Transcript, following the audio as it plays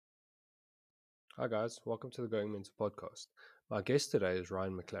Hi, guys. Welcome to the Going Mental podcast. My guest today is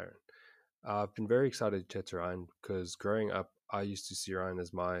Ryan McLaren. I've been very excited to chat to Ryan because growing up, I used to see Ryan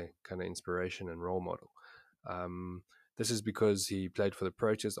as my kind of inspiration and role model. Um, this is because he played for the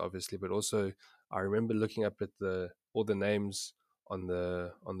Proteas, obviously, but also I remember looking up at the all the names on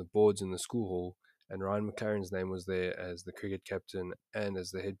the boards in the school hall, and Ryan McLaren's name was there as the cricket captain and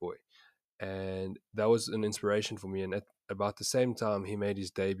as the head boy, and that was an inspiration for me. And at about the same time he made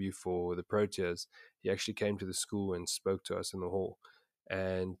his debut for the Proteas, he actually came to the school and spoke to us in the hall.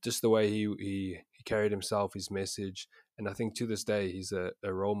 And just the way he carried himself, his message, and I think to this day he's a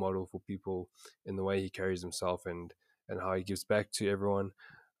role model for people in the way he carries himself and how he gives back to everyone.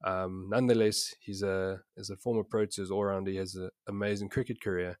 Nonetheless, he's a as a former Proteas all rounder. He has an amazing cricket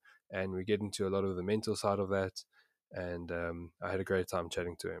career, and we get into a lot of the mental side of that, and I had a great time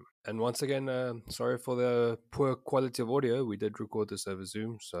chatting to him. And once again, sorry for the poor quality of audio. We did record this over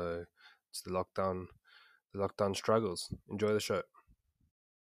Zoom, so it's the lockdown struggles. Enjoy the show.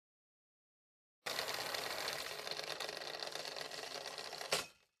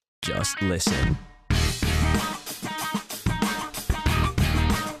 Just listen.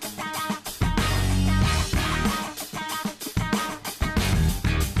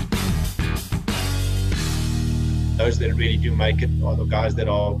 Those that really do make it are the guys that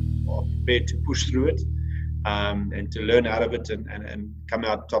are prepared to push through it, and to learn out of it and come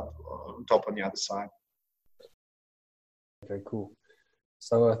out top on the other side. Okay, cool.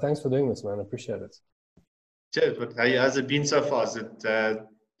 So thanks for doing this, man. I appreciate it. Cheers. But hey, how's it been so far? Is it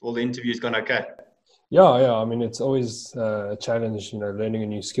all the interviews gone okay? Yeah. I mean, it's always a challenge, learning a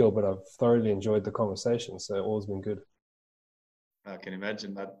new skill, but I've thoroughly enjoyed the conversation, so all's been good. I can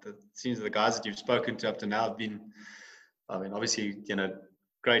imagine that. It seems the guys that you've spoken to up to now have been, I mean, obviously,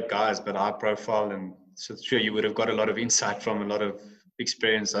 great guys, but high profile, and so sure you would have got a lot of insight from a lot of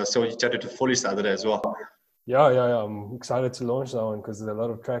experience. I saw you chatted to Follies the other day as well. Yeah. I'm excited to launch that one because there's a lot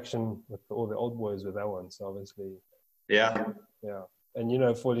of traction with all the old boys with that one. So obviously, Yeah. yeah.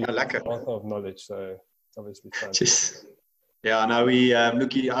 And fully I like it. author of knowledge, so it's obviously fun. Yeah, I know.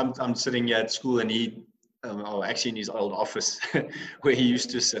 I'm sitting here at school, and he, actually in his old office where he used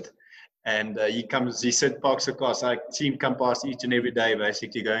to sit, and he parks the car. So I see him come past each and every day,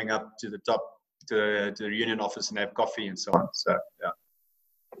 basically going up to the top to the union office and have coffee and so on. So yeah.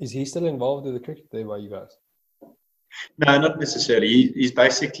 Is he still involved with the cricket there by you guys? No, not necessarily. He's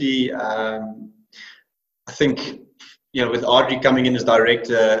basically, I think, with Audrey coming in as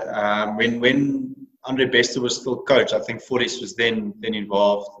director, when Andre Bester was still coach, I think Forrest was then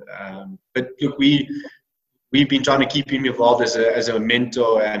involved. But look, we've been trying to keep him involved as a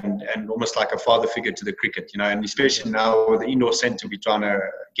mentor and almost like a father figure to the cricket, and especially now with the indoor centre, we're trying to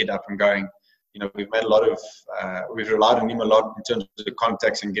get up and going. We've made a lot of, we've relied on him a lot in terms of the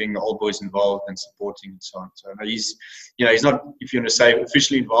contacts and getting the old boys involved and supporting and so on. So he's not, if you want to say,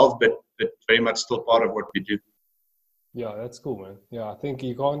 officially involved, but very much still part of what we do. Yeah, that's cool, man. Yeah, I think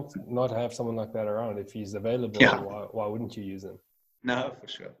you can't not have someone like that around. If he's available, Yeah. why wouldn't you use him? No, for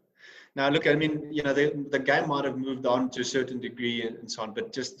sure. Now, look, I mean, the game might have moved on to a certain degree and so on,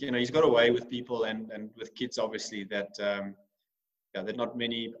 but just, he's got away with people and with kids, obviously, that, there are not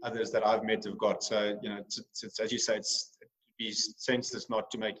many others that I've met have got. So, it's as you say, he's senseless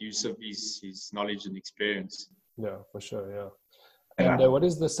not to make use of his knowledge and experience. Yeah, for sure, yeah. Yeah. And what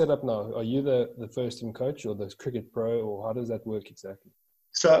is the setup now? Are you the first team coach or the cricket pro, or how does that work exactly?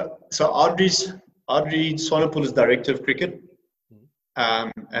 So Audrey Swanepoel is director of cricket.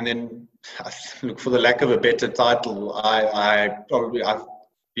 And then, look, for the lack of a better title, I've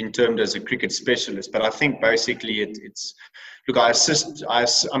been termed as a cricket specialist. But I think basically it's look,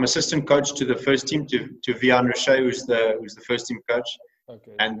 I'm assistant coach to the first team, to Vian Roche, who's the first team coach.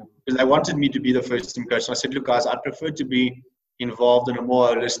 Okay. And they wanted me to be the first team coach, and I said, look, guys, I'd prefer to be involved in a more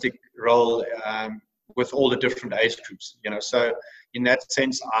holistic role, with all the different age groups. So in that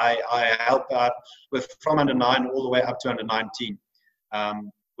sense, I help out from under 9 all the way up to under 19.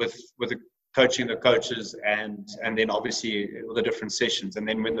 With the coaching the coaches and then obviously all the different sessions. And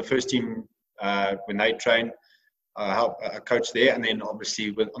then when the first team, when they train, help coach there. And then obviously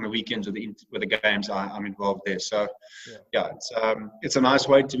on the weekends with the games, I'm involved there. So yeah, it's a nice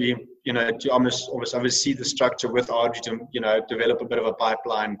way to be, to almost oversee the structure with Audrey to, develop a bit of a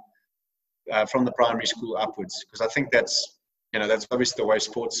pipeline from the primary school upwards. Because I think that's obviously the way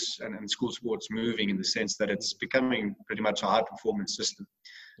sports and school sports moving, in the sense that it's becoming pretty much a high performance system.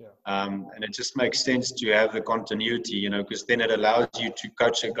 Yeah. And it just makes sense to have the continuity, because then it allows you to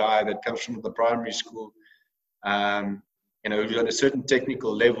coach a guy that comes from the primary school, who's at a certain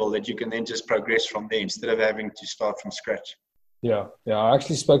technical level that you can then just progress from there instead of having to start from scratch. Yeah, yeah. I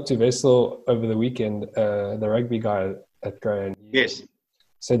actually spoke to Vessel over the weekend, the rugby guy at Grey, and he Yes.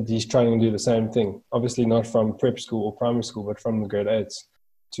 said he's trying to do the same thing. Obviously, not from prep school or primary school, but from the grade eights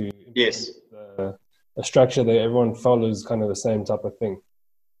to implement Yes. a structure that everyone follows, kind of the same type of thing.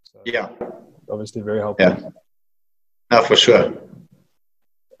 So Yeah. obviously, very helpful. Yeah. No, for sure.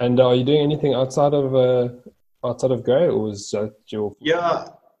 And are you doing anything outside of Grey, or is that your? Yeah.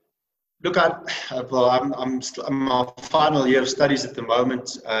 Look, I'm my final year of studies at the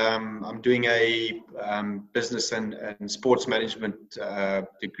moment. I'm doing a business and sports management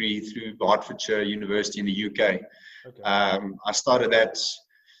degree through Hertfordshire University in the UK. Okay. I started that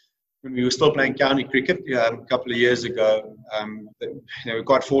when we were still playing county cricket a couple of years ago. We're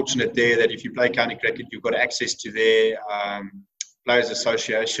quite fortunate there that if you play county cricket, you've got access to their Players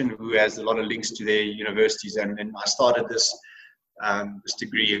Association, who has a lot of links to their universities. And I started this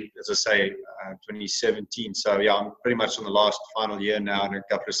degree, as I say, 2017. So yeah, I'm pretty much on the last final year now and a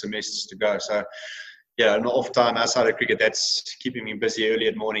couple of semesters to go. So yeah, an off time outside of cricket, that's keeping me busy early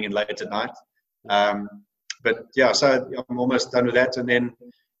in the morning and late at night. But yeah, so I'm almost done with that. And then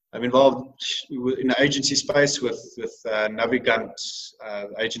I'm involved in the agency space with Navigant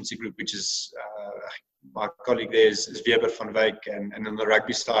agency group, which is my colleague there is Weber van Wyk, and on the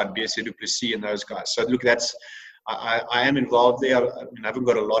rugby side, BSC du Plessis and those guys. So look, I am involved there. I mean, I haven't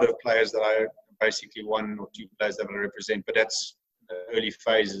got a lot of players that I basically one or two players that I represent, but that's the early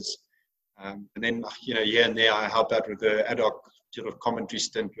phases. And then, here and there, I help out with the ad hoc sort of commentary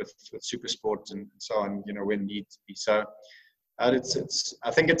stint with SuperSport and so on, when need to be. So I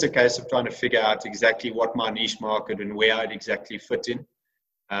think it's a case of trying to figure out exactly what my niche market and where I'd exactly fit in.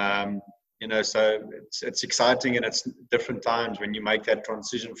 So it's exciting, and it's different times when you make that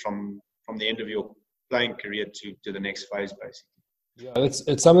transition from the end of your playing career to the next phase, basically. Yeah,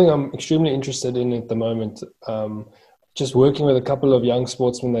 it's something I'm extremely interested in at the moment. Just working with a couple of young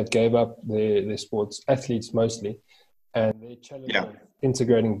sportsmen that gave up their sports, athletes mostly, and their challenge of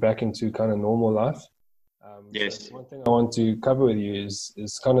integrating back into kind of normal life. Yes. So one thing I want to cover with you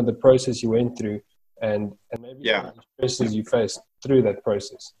is kind of the process you went through, and maybe some of the stresses you faced through that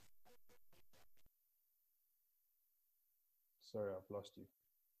process. Sorry, I've lost you.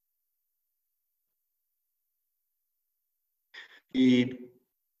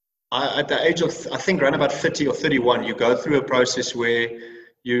 At the age of, I think, around about 30 or 31, you go through a process where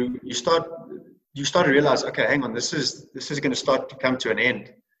you start to realize, okay, hang on, this is going to start to come to an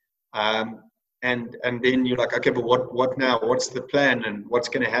end, and then you're like, okay, but what now? What's the plan, and what's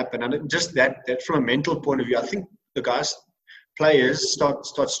going to happen? And just that from a mental point of view, I think the players start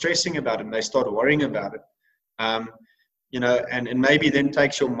stressing about it, and they start worrying about it, and maybe then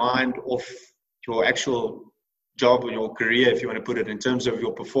takes your mind off your actual job or your career, if you want to put it, in terms of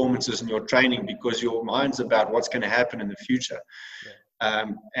your performances and your training, because your mind's about what's going to happen in the future.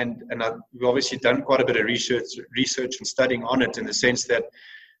 And we've obviously done quite a bit of research and studying on it, in the sense that,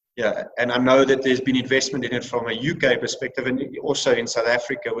 and I know that there's been investment in it from a UK perspective, and also in South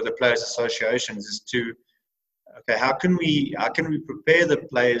Africa with the Players Associations, is to, okay, how can we prepare the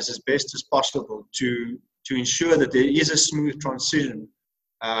players as best as possible to ensure that there is a smooth transition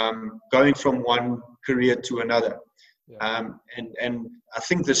going from one career to another. And I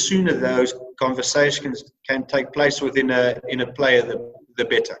think the sooner those conversations can take place within a player, the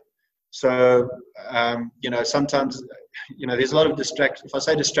better. So sometimes there's a lot of distraction. If I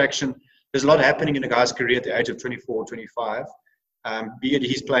say distraction, there's a lot happening in a guy's career at the age of 24, 25. Be it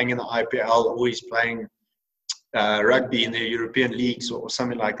he's playing in the IPL or he's playing rugby in the European leagues or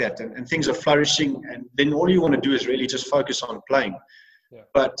something like that, and things are flourishing, and then all you want to do is really just focus on playing.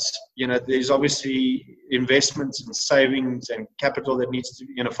 But there's obviously investments and savings and capital that needs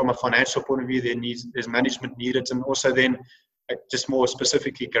to, from a financial point of view, there's management needed, and also then just more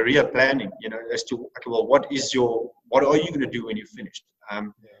specifically career planning, as to, okay, well, what are you going to do when you're finished?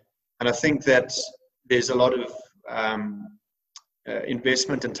 And I think that there's a lot of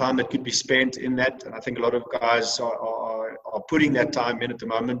investment and time that could be spent in that, and I think a lot of guys are putting that time in at the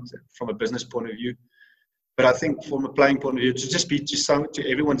moment from a business point of view. But I think from a playing point of view, to just be to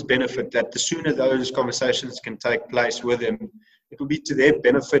everyone's benefit, that the sooner those conversations can take place with them, it will be to their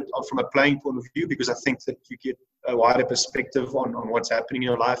benefit from a playing point of view, because I think that you get a wider perspective on what's happening in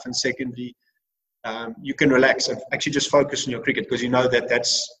your life. And secondly, you can relax and actually just focus on your cricket, because you know that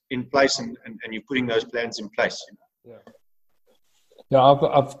that's in place, and you're putting those plans in place. Yeah,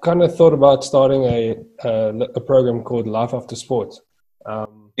 I've kind of thought about starting a program called Life After Sport.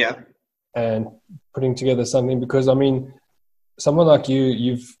 And putting together something, because I mean, someone like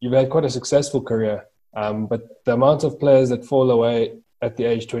you've had quite a successful career, but the amount of players that fall away at the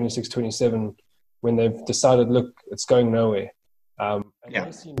age 26, 27, when they've decided, look, it's going nowhere. And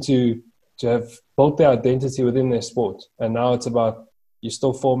they seem to have built their identity within their sport. And now it's about you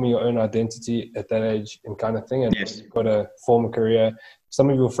still forming your own identity at that age and kind of thing. And you've got to form a career. Some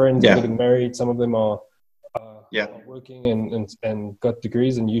of your friends are getting married. Some of them are working and got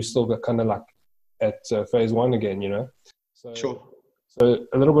degrees, and you still got kind of like at phase one again, you know? So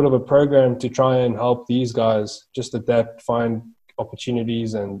a little bit of a program to try and help these guys just adapt, find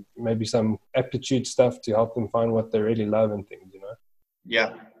opportunities, and maybe some aptitude stuff to help them find what they really love and things, you know?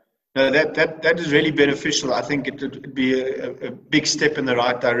 Yeah. No, that is really beneficial. I think it would be a big step in the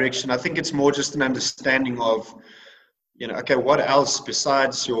right direction. I think it's more just an understanding of, you know, okay, what else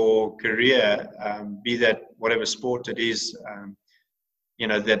besides your career, be that whatever sport it is, you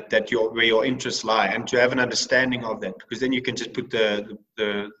know, where your interests lie, and to have an understanding of that, because then you can just put the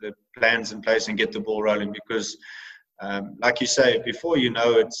plans in place and get the ball rolling. Because like you say, before you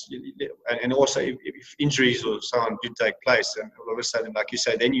know it's, and also if injuries or so on do take place, and all of a sudden, like you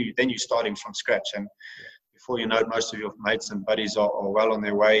say, then you're starting from scratch, and before you know it, most of your mates and buddies are well on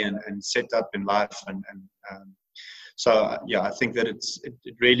their way and set up in life, and so yeah, I think that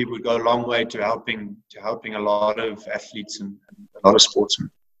it really would go a long way to helping a lot of athletes and a lot of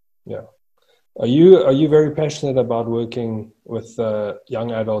sportsmen. Yeah. Are you very passionate about working with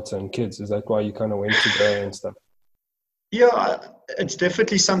young adults and kids? Is that why you kind of went to there and stuff? Yeah, it's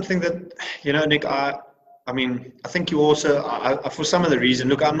definitely something that, you know, Nick, I mean, I think you also, for some of the reason,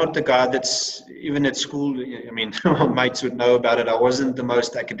 look, I'm not the guy that's, even at school, I mean, my mates would know about it. I wasn't the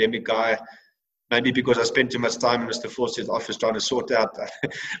most academic guy, maybe because I spent too much time in Mr. Forster's office trying to sort out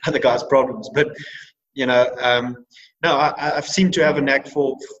other guys' problems. But, you know, no, I've seemed to have a knack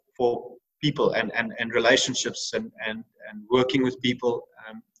for people and relationships and working with people.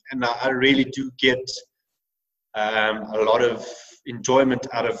 And I really do get a lot of enjoyment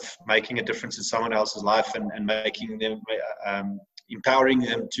out of making a difference in someone else's life and making them, empowering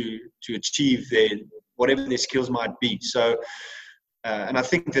them to achieve whatever their skills might be. So, and I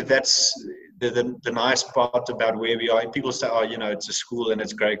think that's the nice part about where we are. And people say, oh, you know, it's a school and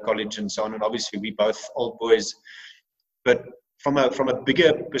it's great college and so on. And obviously we both old boys, but from a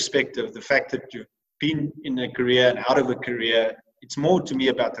bigger perspective, the fact that you've been in a career and out of a career, it's more to me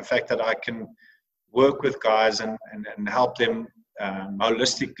about the fact that I can work with guys and help them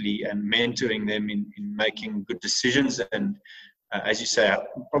holistically and mentoring them in making good decisions. And as you say,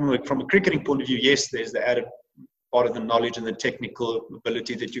 from a cricketing point of view, yes, there's the added part of the knowledge and the technical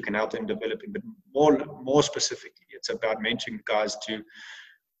ability that you can help them develop. But more specifically, it's about mentoring guys to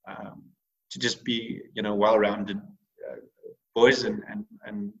just be, you know, well-rounded boys and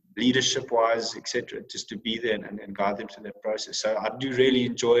leadership-wise, etc., just to be there and guide them through that process. So I do really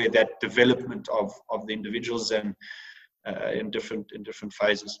enjoy that development of the individuals and in different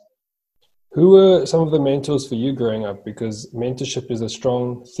phases. Who were some of the mentors for you growing up? Because mentorship is a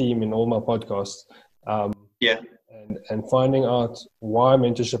strong theme in all my podcasts. And finding out why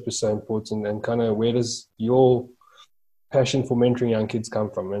mentorship is so important and kind of where does your passion for mentoring young kids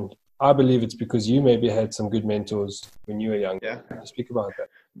come from? And I believe it's because you maybe had some good mentors when you were young. Yeah. Speak about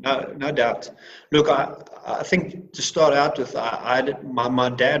that. No doubt. Look, I think to start out with, my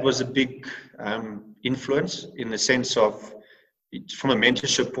dad was a big influence in the sense of, from a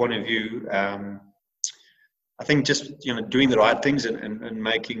mentorship point of view, I think just, you know, doing the right things and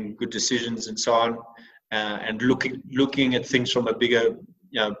making good decisions and so on, and looking at things from a bigger,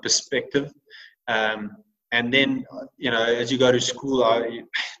 you know, perspective. And then, you know, as you go to school,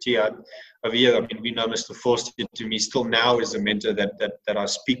 over here, I mean, we know Mr. Forster to me still now is a mentor that I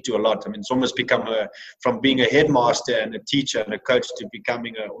speak to a lot. I mean, it's almost become from being a headmaster and a teacher and a coach to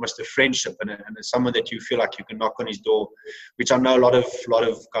becoming almost a friendship and someone that you feel like you can knock on his door, which I know a lot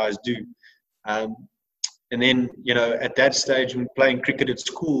of guys do. And then, you know, at that stage when playing cricket at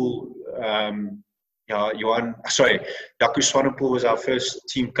school, Jaco Swanepoel was our first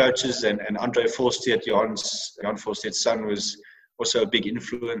team coaches, and Andre Forstedt, Jan Forstedt's son, was also a big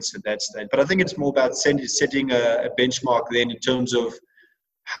influence at that stage. But I think it's more about setting a benchmark then in terms of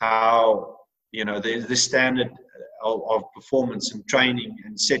how, you know, the standard of performance and training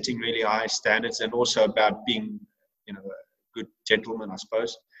and setting really high standards, and also about being, you know, a good gentleman, I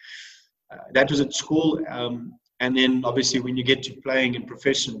suppose. That was at school. And then obviously when you get to playing and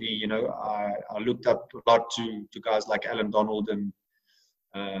professionally, you know, I looked up a lot to guys like Alan Donald and,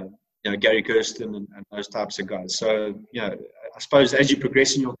 you know, Gary Kirsten and those types of guys. So, you know, I suppose as you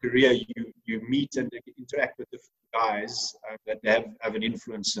progress in your career, you meet and interact with different guys that have an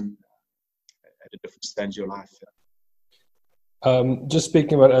influence at a different stage of your life. Just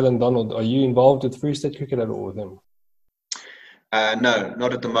speaking about Alan Donald, are you involved with Free State Cricket at all with him? No,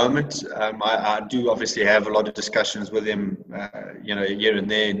 not at the moment. I do obviously have a lot of discussions with him, here and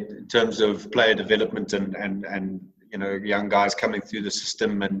there in terms of player development and young guys coming through the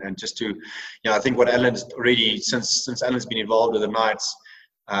system and just to, I think what Alan's already since Alan's been involved with the Knights,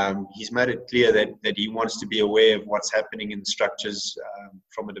 he's made it clear that he wants to be aware of what's happening in the structures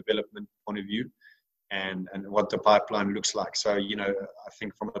from a development point of view. And what the pipeline looks like. So, I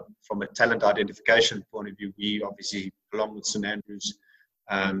think from a talent identification point of view, we obviously, along with St Andrews,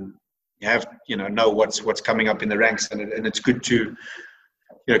 have know what's coming up in the ranks, and it's good to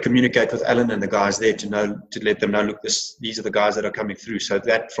communicate with Alan and the guys there to let them know, look, these are the guys that are coming through. So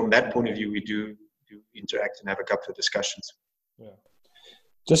that from that point of view, we do interact and have a couple of discussions. Yeah.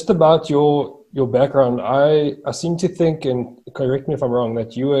 Just about your background, I seem to think, and correct me if I'm wrong,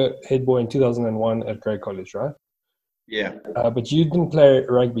 that you were head boy in 2001 at Grey College, right? Yeah. But you didn't play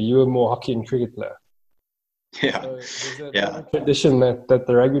rugby. You were more hockey and cricket player. Yeah. So there's a tradition that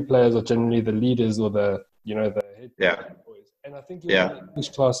the rugby players are generally the leaders or the head boys. And I think you're in the English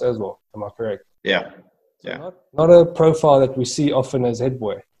class as well. Am I correct? Yeah. So not a profile that we see often as head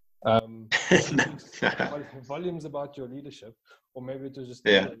boy. Volumes about your leadership, or maybe it was just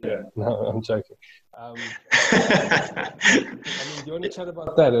no, I'm joking. Do you want to chat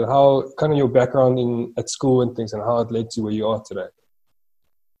about that and how kind of your background at school and things and how it led to where you are today?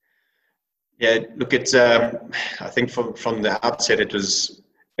 Yeah, look, it's I think from the outset it was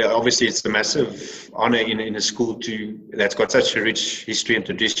obviously it's a massive honor in a school that's got such a rich history and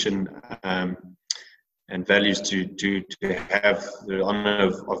tradition and values to have the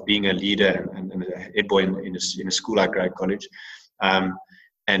honor of being a leader and a head boy in a school like Grey College.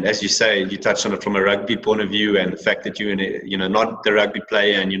 And as you say, you touched on it from a rugby point of view, and the fact that you're not the rugby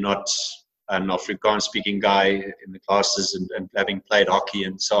player and you're not an Afrikaans speaking guy in the classes and having played hockey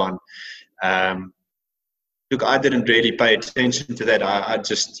and so on. Look, I didn't really pay attention to that. I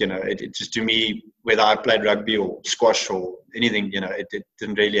just, it just, to me, whether I played rugby or squash or anything, it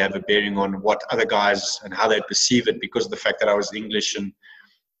didn't really have a bearing on what other guys and how they perceive it, because of the fact that I was English and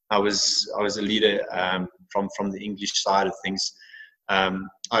I was a leader from the English side of things.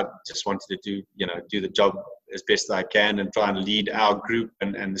 I just wanted to do the job as best I can and try and lead our group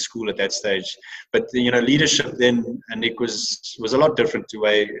and the school at that stage. But leadership then, and Nick was a lot different to the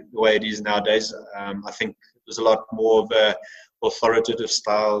way it is nowadays. I think it was a lot more of a authoritative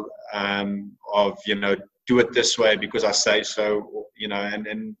style of do it this way because I say so. And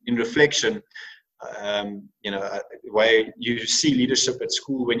in reflection, the way you see leadership at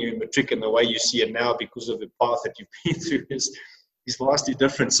school when you're in matric and the way you see it now because of the path that you've been through is vastly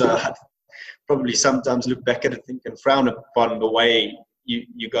different. So I probably sometimes look back at it and frown upon the way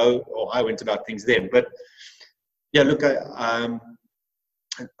you go or I went about things then. But yeah, look, I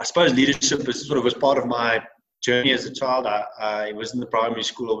suppose leadership was part of my journey as a child. I was in the primary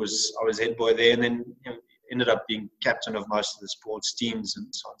school. I was head boy there, and then ended up being captain of most of the sports teams and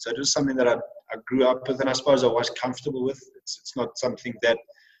so on. So it was something that I grew up with, and I suppose I was comfortable with. It's not something that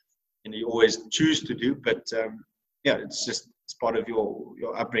you always choose to do, but it's part of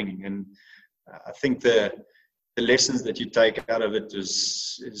your upbringing. And I think the lessons that you take out of it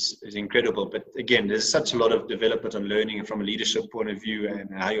is incredible. But again, there's such a lot of development and learning from a leadership point of view, and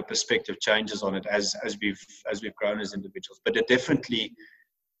how your perspective changes on it as we've grown as individuals. But it definitely,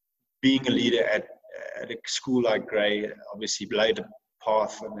 being a leader at a school like Grey obviously laid a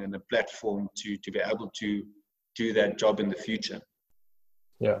path and a platform to be able to do that job in the future.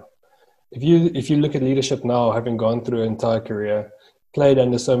 Yeah. If you look at leadership now, having gone through an entire career, played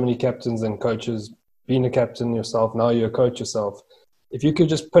under so many captains and coaches, being a captain yourself, now you're a coach yourself, if you could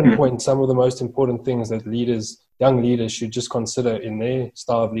just pinpoint some of the most important things that young leaders should just consider in their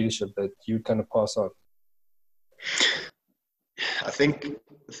style of leadership that you'd kind of pass on. I think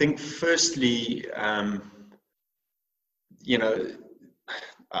firstly,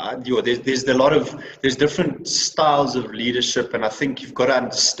 there's different styles of leadership, and I think you've got to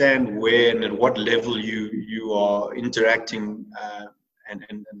understand where and at what level you are interacting,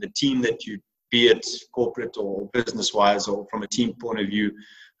 and the team that you, be it corporate or business wise or from a team point of view,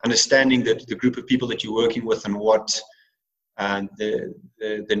 understanding that the group of people that you're working with and what the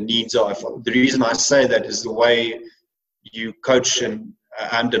needs are. The reason I say that is the way you coach an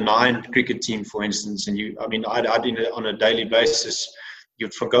under-9 cricket team, for instance, and I did it on a daily basis.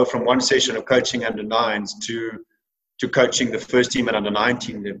 You'd go from one session of coaching under-9s to coaching the first team at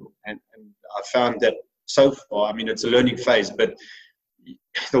under-19 level, and I found that so far, it's a learning phase, but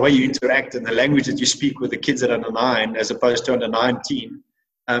the way you interact and the language that you speak with the kids at under-9 as opposed to under-19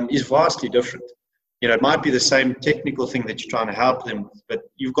 is vastly different. it might be the same technical thing that you're trying to help them with, but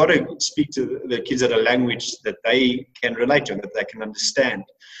you've got to speak to the kids at a language that they can relate to and that they can understand.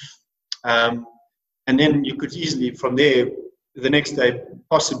 And then you could easily, from there, the next day,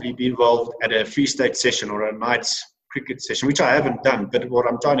 possibly be involved at a free state session or a night's cricket session, which I haven't done. But what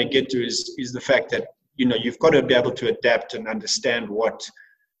I'm trying to get to is the fact that, you've got to be able to adapt and understand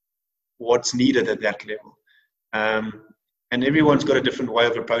what's needed at that level. And everyone's got a different way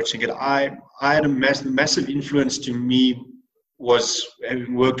of approaching it. I had a massive influence to me was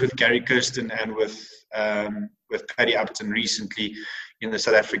having worked with Gary Kirsten and with Paddy Upton recently in the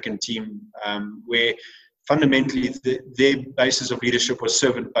South African team, where fundamentally their basis of leadership was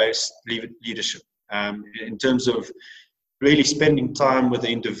servant-based leadership, in terms of really spending time with the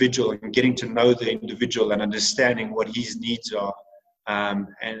individual and getting to know the individual and understanding what his needs are.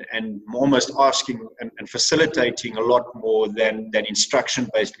 And almost asking and facilitating a lot more than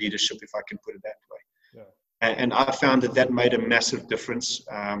instruction-based leadership, if I can put it that way. Yeah. And I found that made a massive difference,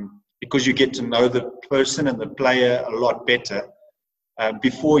 because you get to know the person and the player a lot better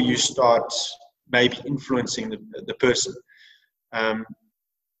before you start maybe influencing the person. I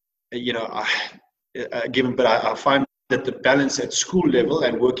find that the balance at school level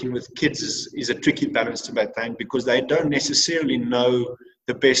and working with kids is a tricky balance to maintain, because they don't necessarily know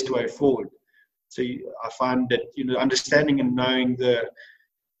the best way forward. So I find that, understanding and knowing the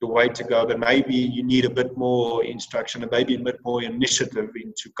way to go, but maybe you need a bit more instruction and maybe a bit more initiative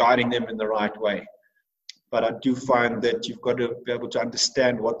into guiding them in the right way. But I do find that you've got to be able to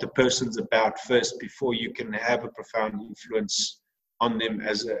understand what the person's about first before you can have a profound influence on them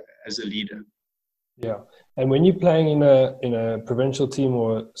as a leader. Yeah, and when you're playing in a provincial team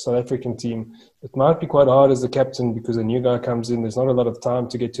or South African team, it might be quite hard as the captain because a new guy comes in. There's not a lot of time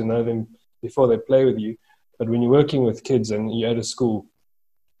to get to know them before they play with you. But when you're working with kids and you're at a school,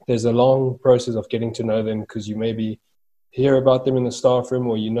 there's a long process of getting to know them, because you maybe hear about them in the staff room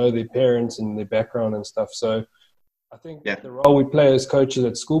or their parents and their background and stuff. So I think the role we play as coaches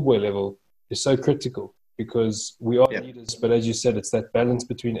at schoolboy level is so critical, because we are leaders. But as you said, it's that balance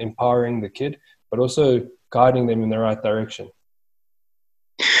between empowering the kid but also guiding them in the right direction.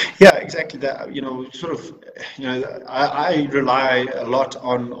 Yeah, exactly that. I rely a lot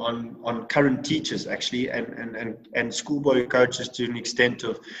on current teachers actually, and schoolboy coaches to an extent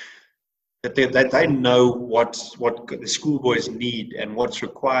of that they know what the schoolboys need and what's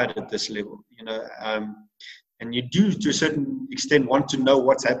required at this level. And you do, to a certain extent, want to know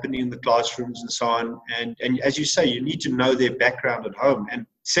what's happening in the classrooms and so on. And as you say, you need to know their background at home. And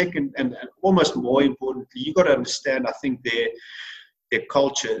second, and almost more importantly, you've got to understand, I think, their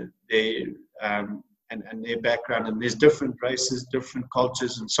culture, their and their background. And there's different races, different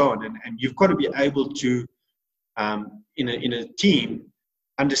cultures, and so on. And you've got to be able to, in a team,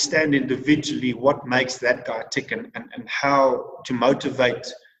 understand individually what makes that guy tick and how to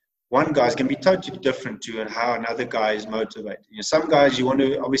motivate. One guy's going to be totally different to how another guy is motivated. Some guys you want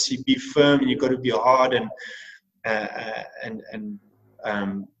to obviously be firm and you've got to be hard and in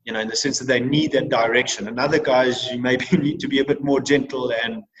the sense that they need that direction. And other guys you maybe need to be a bit more gentle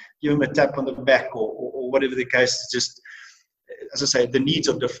and give them a tap on the back or whatever the case is. Just, as I say, the needs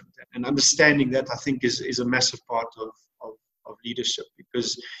are different. And understanding that, I think, is a massive part of leadership.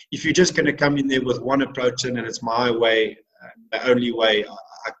 Because if you're just going to come in there with one approach and it's my way, the only way,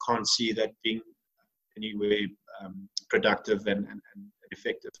 I can't see that being anywhere productive and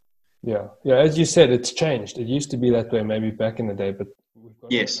effective. Yeah. As you said, it's changed. It used to be that way maybe back in the day, but we've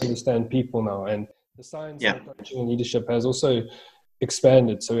got to understand people now. And the science of coaching and leadership has also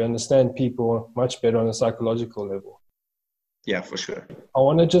expanded, so we understand people much better on a psychological level. Yeah, for sure. I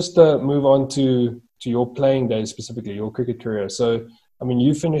want to just move on to your playing days, specifically your cricket career. So, I mean,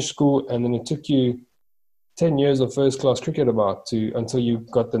 you finished school and then it took you 10 years of first-class cricket until you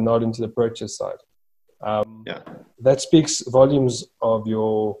got the nod into the purchase side. That speaks volumes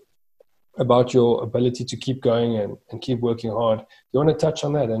about your ability to keep going and keep working hard. Do you want to touch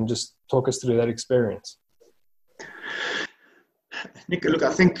on that and just talk us through that experience? Nick, look,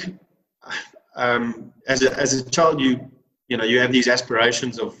 I think as a child, you have these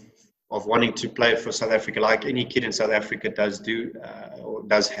aspirations of wanting to play for South Africa, like any kid in South Africa does do or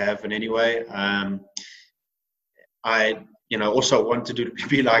does have in any way. I also wanted to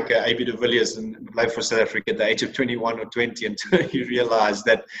be like A.B. de Villiers and play for South Africa at the age of 21 or 20 until you realize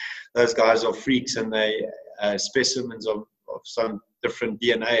that those guys are freaks and they specimens of some different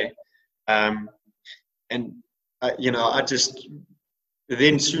DNA. I just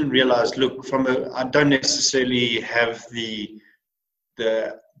then soon realized, look, I don't necessarily have the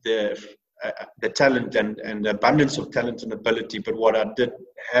the talent and the abundance of talent and ability, but what I did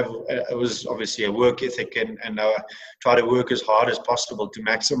have was obviously a work ethic, and I try to work as hard as possible to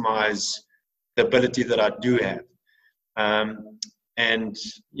maximize the ability that I do have. And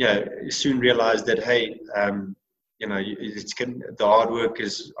yeah, soon realized that, hey, the hard work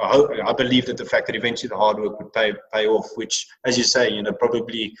is, I believe that the fact that eventually the hard work would pay off, which, as you say,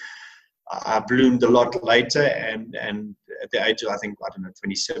 probably I bloomed a lot later, and at the age of, I think,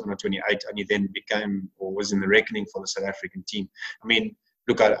 27 or 28, only then became, or was in the reckoning for the South African team. I mean,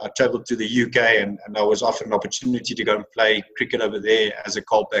 look, I traveled to the UK, and I was offered an opportunity to go and play cricket over there as a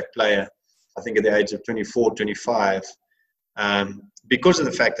callback player, I think at the age of 24, 25, because of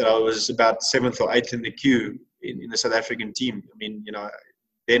the fact that I was about 7th or 8th in the queue in the South African team. I mean,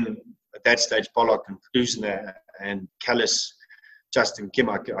 then at that stage, Pollock and Klusener and Callis, Justin Kim,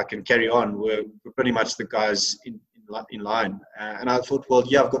 I can carry on, were pretty much the guys in line. And I thought, well,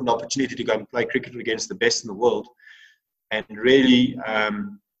 yeah, I've got an opportunity to go and play cricket against the best in the world and really,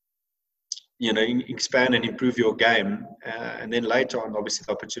 expand and improve your game. And then later on, obviously,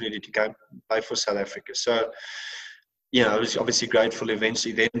 the opportunity to go and play for South Africa. So, I was obviously grateful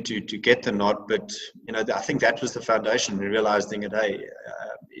eventually then to get the nod. But, I think that was the foundation, realizing that, hey,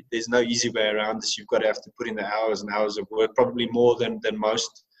 there's no easy way around this. You've got to have to put in the hours and hours of work, probably more than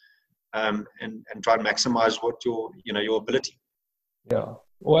most, and try and maximize what your ability. Yeah.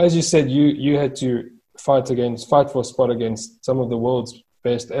 Well, as you said, you had to fight for a spot against some of the world's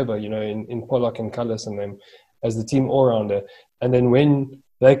best ever, in Pollock and Callis and them as the team all-rounder. And then when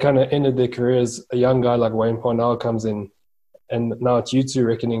they kind of ended their careers, a young guy like Wayne Parnell comes in, and now it's you two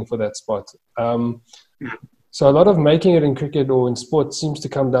reckoning for that spot. So a lot of making it in cricket or in sport seems to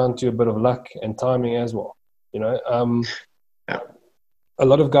come down to a bit of luck and timing as well. A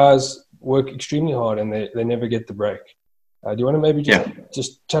lot of guys work extremely hard and they never get the break. Do you want to maybe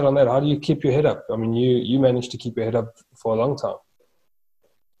just chat on that? How do you keep your head up? I mean, you managed to keep your head up for a long time.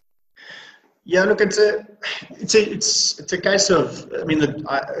 Yeah, look, it's a case of, I mean,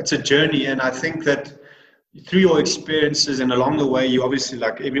 it's a journey, and I think that through your experiences and along the way, you obviously,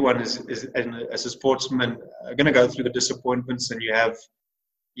 like everyone is as a sportsman, are going to go through the disappointments, and you have,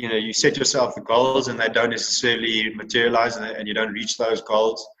 you set yourself the goals and they don't necessarily materialize, and you don't reach those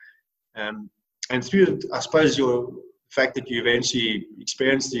goals. And through, I suppose, your fact that you eventually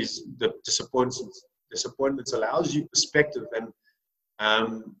experience the disappointments allows you perspective, and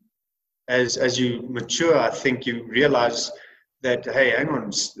as you mature, I think you realize that, hey, hang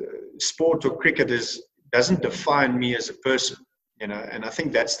on, sport or cricket doesn't define me as a person, and I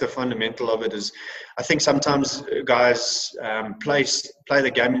think that's the fundamental of it. Is I think sometimes guys play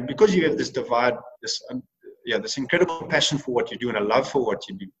the game, and because you have this divide, this incredible passion for what you do and a love for what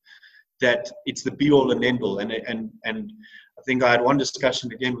you do, that it's the be all and end all. And I think I had one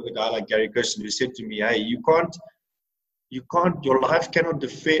discussion again with a guy like Gary Kirsten, who said to me, hey, your life cannot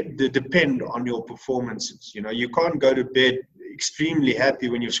depend on your performances. You can't go to bed extremely happy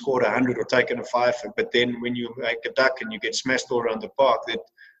when you've scored 100 or taken a 5, but then when you make a duck and you get smashed all around the park, that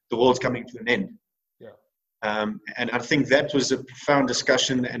the world's coming to an end. Yeah. And I think that was a profound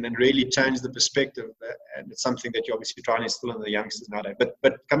discussion, and then really changed the perspective. And it's something that you obviously try and instill in the youngsters nowadays.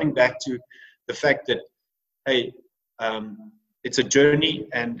 But coming back to the fact that, hey, it's a journey,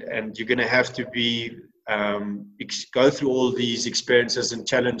 and you're going to have to go through all these experiences and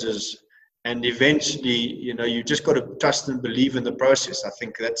challenges, and eventually, you just got to trust and believe in the process. I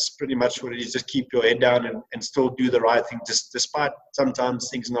think that's pretty much what it is. Just keep your head down and still do the right thing, just despite sometimes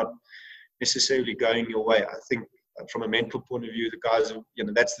things not necessarily going your way. I think from a mental point of view, the guys,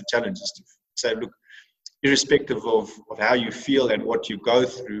 that's the challenge, is to say, look, irrespective of how you feel and what you go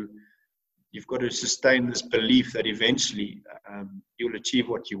through, you've got to sustain this belief that eventually you'll achieve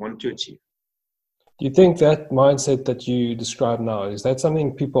what you want to achieve. Do you think that mindset that you describe now, is that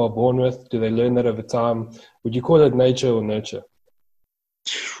something people are born with? Do they learn that over time? Would you call it nature or nurture?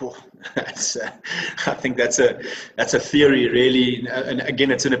 I think that's a theory, really, and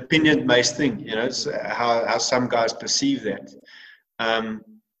again, it's an opinion-based thing. It's how some guys perceive that. I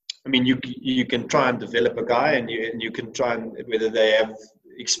mean, you can try and develop a guy, and you can try and, whether they have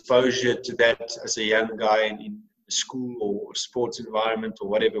exposure to that as a young guy in school or sports environment or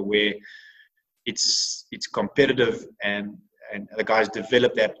whatever, where it's competitive, and the guys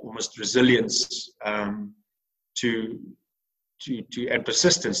develop that almost resilience to and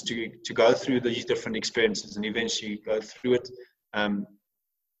persistence to go through these different experiences and eventually go through it.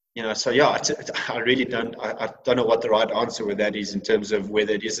 So yeah, I really don't know what the right answer with that is in terms of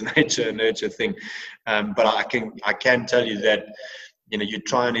whether it is a nature or nurture thing. But I can tell you that you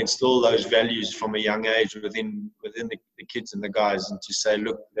try and instill those values from a young age within the kids and the guys, and to say,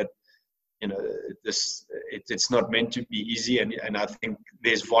 look, that it's not meant to be easy, and I think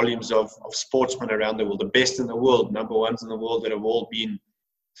there's volumes of sportsmen around the world, the best in the world, number ones in the world, that have all been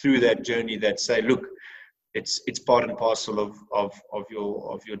through that journey, that say, look, it's part and parcel of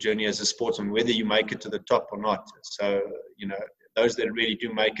your journey as a sportsman, whether you make it to the top or not. So those that really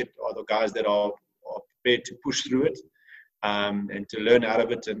do make it are the guys that are prepared to push through it, and to learn out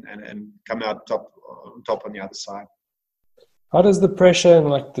of it, and come out top on the other side. How does the pressure and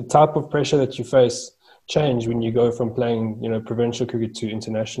like the type of pressure that you face change when you go from playing, provincial cricket to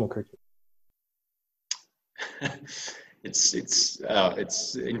international cricket? It's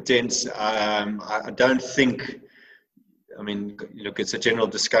intense. I don't think. I mean, look, it's a general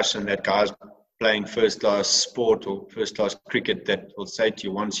discussion that guys playing first-class sport or first-class cricket that will say to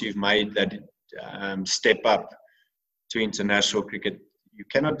you, once you've made that step up to international cricket, you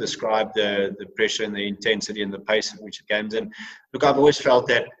cannot describe the pressure and the intensity and the pace at which it games. And look, I've always felt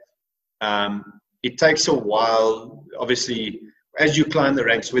that it takes a while. Obviously, as you climb the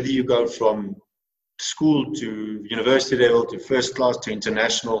ranks, whether you go from school to university level to first class to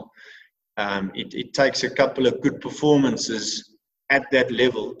international, it takes a couple of good performances at that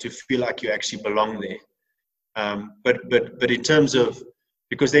level to feel like you actually belong there. But in terms of,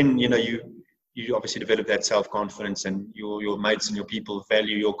 because then you obviously develop that self-confidence, and your mates and your people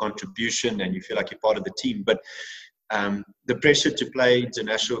value your contribution, and you feel like you're part of the team. But the pressure to play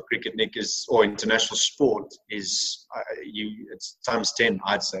international cricket, Nick, or international sport is it's times 10,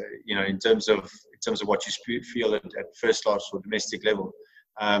 I'd say. In terms of what you feel at first class or domestic level.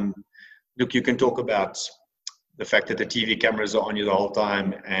 Look, you can talk about the fact that the TV cameras are on you the whole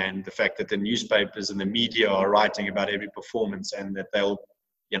time, and the fact that the newspapers and the media are writing about every performance, and that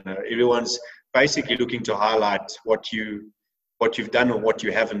everyone's basically looking to highlight what you've done or what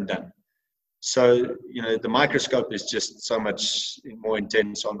you haven't done. So, the microscope is just so much more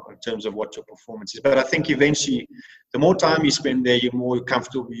intense in terms of what your performance is. But I think eventually, the more time you spend there, you're more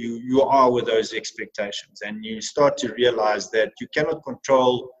comfortable you are with those expectations. And you start to realize that you cannot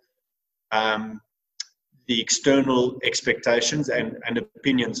control the external expectations and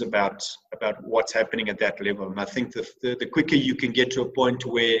opinions about what's happening at that level. And I think the quicker you can get to a point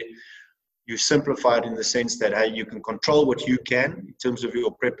where you simplify it in the sense that, hey, you can control what you can in terms of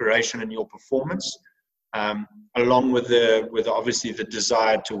your preparation and your performance, along with obviously the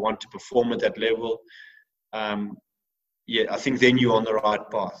desire to want to perform at that level. I think then you're on the right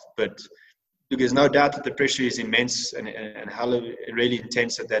path. But there's no doubt that the pressure is immense and really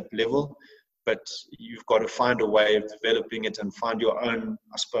intense at that level. But you've got to find a way of developing it and find your own,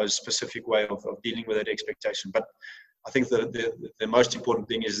 I suppose, specific way of dealing with that expectation. But I think the most important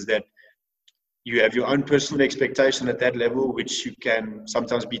thing is that you have your own personal expectation at that level, which you can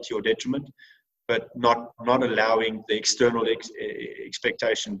sometimes be to your detriment, but not allowing the external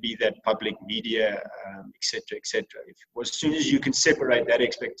expectation, be that public, media, et cetera, et cetera. As soon as you can separate that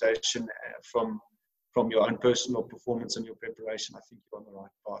expectation from your own personal performance and your preparation, I think you're on the right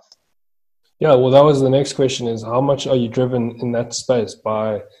path. Yeah, well, that was the next question, is how much are you driven in that space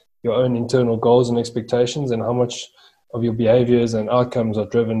by your own internal goals and expectations, and how much of your behaviors and outcomes are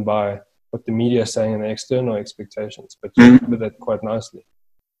driven by what the media is saying and the external expectations? But you covered that quite nicely.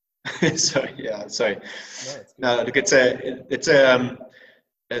 Sorry. No, look, I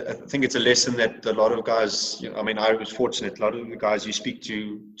think it's a lesson that a lot of guys, I was fortunate, a lot of the guys you speak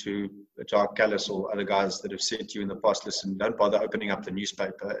to Jacques Kallis or other guys that have said to you in the past, listen, don't bother opening up the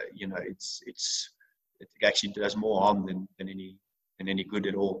newspaper. It actually does more harm than any good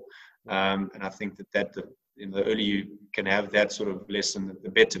at all. And I think that the earlier you can have that sort of lesson, the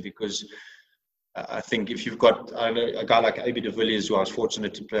better, because I think if you've got, I know a guy like A.B. de Villiers, who I was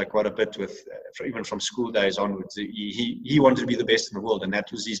fortunate to play quite a bit with, even from school days onwards, he wanted to be the best in the world, and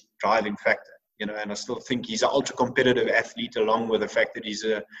that was his driving factor. And I still think he's an ultra competitive athlete, along with the fact that he's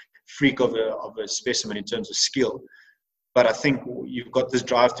a freak of a specimen in terms of skill. But I think you've got this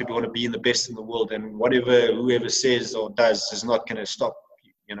drive to want to be in the best in the world, and whoever says or does is not going to stop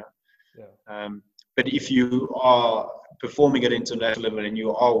you. Yeah. But if you are performing at international level and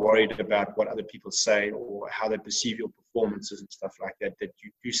you are worried about what other people say or how they perceive your performances and stuff like that, that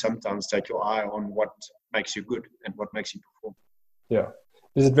you sometimes take your eye on what makes you good and what makes you perform. Yeah.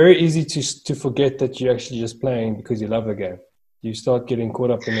 Is it very easy to forget that you're actually just playing because you love the game? You start getting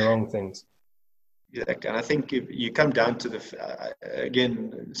caught up in the wrong things. Exactly. And I think if you come down to there's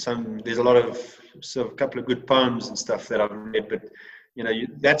a lot of a couple of good poems and stuff that I've read, but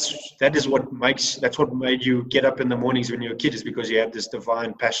that's what made you get up in the mornings when you were a kid, is because you have this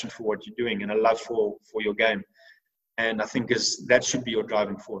divine passion for what you're doing and a love for your game. And I think that should be your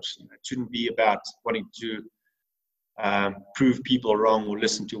driving force. It shouldn't be about wanting to prove people wrong or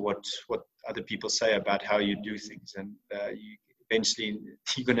listen to what other people say about how you do things, and eventually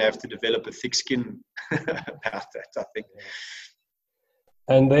you're going to have to develop a thick skin about that, I think.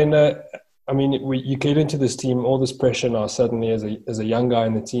 And then, I mean, you get into this team, all this pressure now suddenly as a young guy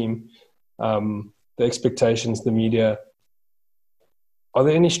in the team, the expectations, the media. Are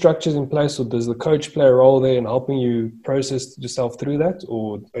there any structures in place, or does the coach play a role there in helping you process yourself through that,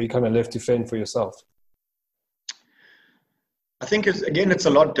 or are you kind of left to fend for yourself? I think it's a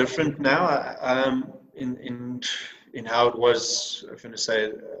lot different now in how it was, I'm going to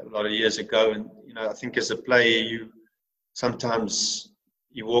say, a lot of years ago. And I think as a player, sometimes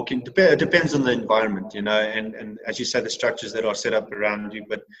you walk in. It depends on the environment, and as you say, the structures that are set up around you.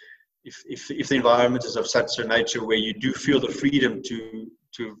 But if the environment is of such a nature where you do feel the freedom to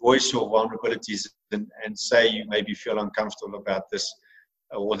voice your vulnerabilities and say you maybe feel uncomfortable about this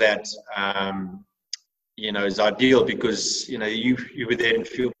or that, is ideal, because you were there and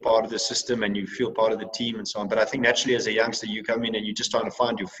feel part of the system and you feel part of the team and so on. But I think naturally as a youngster you come in and you're just trying to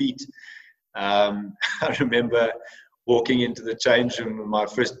find your feet. I remember walking into the change room in my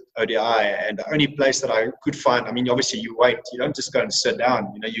first ODI, and the only place that I could find, I mean, obviously you wait, you don't just go and sit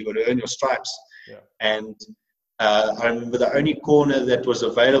down, you've got to earn your stripes. Yeah. And I remember the only corner that was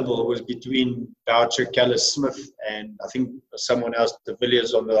available was between Boucher, Callis, Smith, and I think someone else, de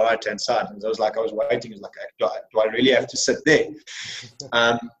Villiers, on the right-hand side. And I was waiting, I was like, do I really have to sit there?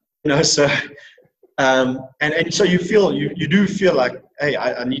 And so you do feel like, hey,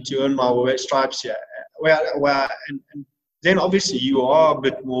 I need to earn my stripes here. And then obviously you are a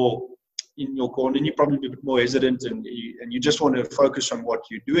bit more in your corner, and you're probably a bit more hesitant, and you just want to focus on what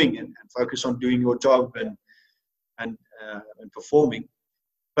you're doing and focus on doing your job and performing.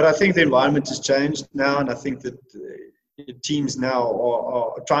 But I think the environment has changed now, and I think that the teams now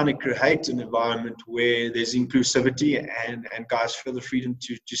are trying to create an environment where there's inclusivity and guys feel the freedom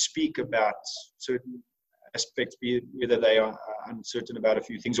to speak about certain aspects, whether they are uncertain about a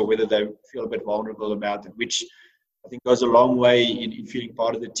few things or whether they feel a bit vulnerable about it, which I think goes a long way in feeling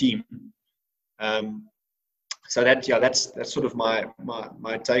part of the team. So that's sort of my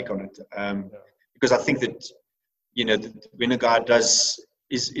take on it. Because I think that when a guy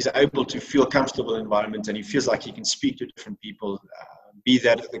is able to feel comfortable in environments and he feels like he can speak to different people, be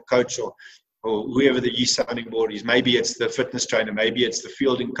that the coach or whoever the youth sounding board is, maybe it's the fitness trainer, maybe it's the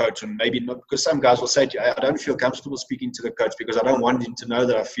fielding coach, and maybe not, because some guys will say to you, I don't feel comfortable speaking to the coach because I don't want him to know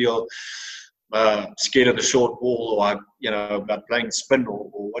that I feel scared of the short ball, or about playing spin or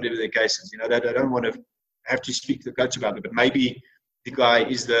whatever the case is. They don't want to have to speak to the coach about it, but maybe the guy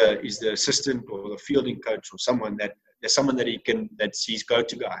is the assistant or the fielding coach or someone that that's his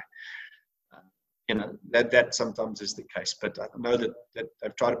go-to guy. That sometimes is the case, but I know that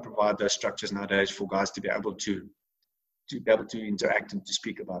they've tried to provide those structures nowadays for guys to be able to interact and to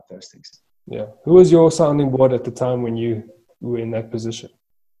speak about those things. Yeah. Who was your sounding board at the time when you were in that position?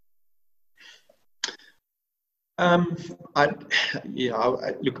 Look,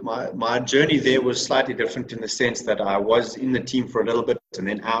 my journey there was slightly different in the sense that I was in the team for a little bit and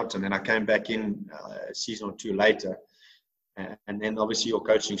then out, and then I came back in a season or two later. And then obviously your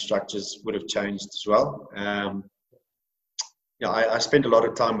coaching structures would have changed as well. I spent a lot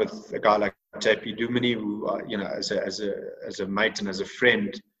of time with a guy like JP Duminy, who, as a mate and as a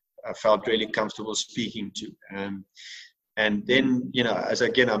friend, I felt really comfortable speaking to. And then, as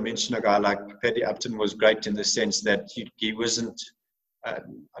again, I mentioned a guy like Paddy Upton was great in the sense that he wasn't, I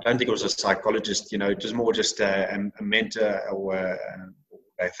don't think it was a psychologist, it was more just a mentor, or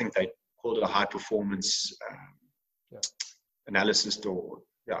I think they called it a high performance analyst, or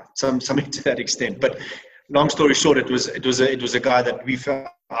something to that extent. But long story short, it was a guy that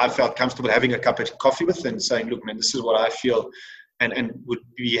I felt comfortable having a cup of coffee with and saying, look, man, this is what I feel, and would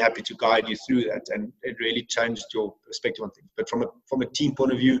be happy to guide you through that. And it really changed your perspective on things. But from a team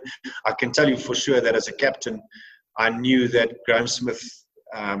point of view, I can tell you for sure that as a captain, I knew that Graham Smith,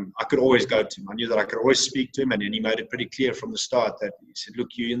 I could always go to him. I knew that I could always speak to him, and he made it pretty clear from the start that he said, look,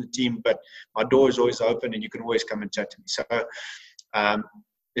 you're in the team, but my door is always open and you can always come and chat to me. So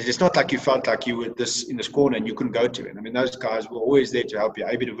it's not like you felt like you were in this corner and you couldn't go to him. I mean, those guys were always there to help you.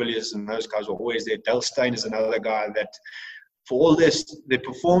 A.B. de Villiers and those guys were always there. Dale Steyn is another guy that, for all the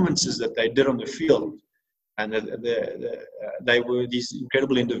performances that they did on the field, and they were these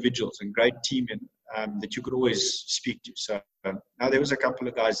incredible individuals and great team that you could always speak to. So now there was a couple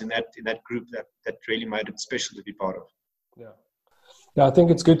of guys in that group that really made it special to be part of. Yeah, I think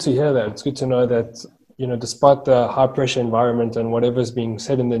it's good to hear that. It's good to know that, despite the high pressure environment and whatever's being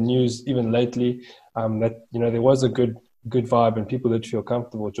said in the news, even lately, that, there was a good vibe and people that feel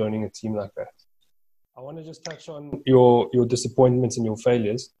comfortable joining a team like that. I want to just touch on your disappointments and your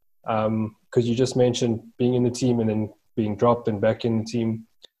failures. Because you just mentioned being in the team and then being dropped and back in the team.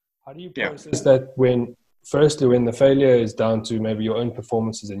 How do you process that when the failure is down to maybe your own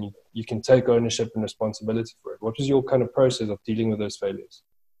performances and you can take ownership and responsibility for it? What was your kind of process of dealing with those failures?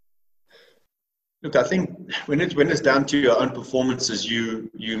 Look, I think when it's down to your own performances, you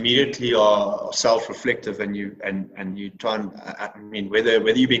immediately are self-reflective and you try and, I mean, whether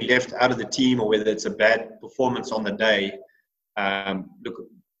you're being left out of the team or whether it's a bad performance on the day. Look,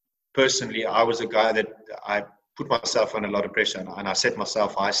 personally, I was a guy that I put myself under a lot of pressure and I set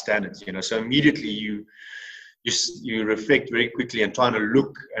myself high standards, so immediately you reflect very quickly and trying to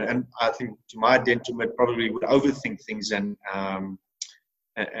look, and I think to my detriment probably would overthink things and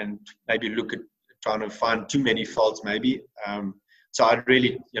maybe look at trying to find too many faults maybe. So I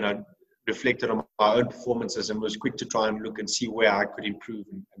really, reflected on my own performances and was quick to try and look and see where I could improve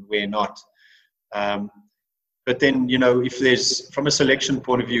and where not. But then, if there's, from a selection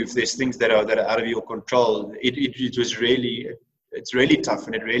point of view, if there's things that are out of your control, it's really tough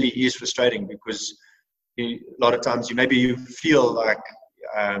and it really is frustrating because a lot of times you feel like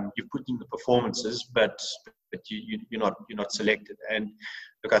you put in the performances, but you're not selected. And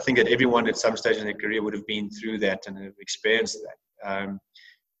look, I think that everyone at some stage in their career would have been through that and have experienced that.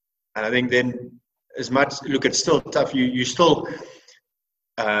 And I think then, as much, look, it's still tough. You still.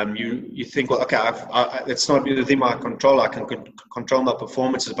 You think, well, okay, it's not within my control. I can control my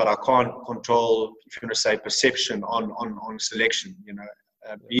performances, but I can't control, if you want to say, perception on selection.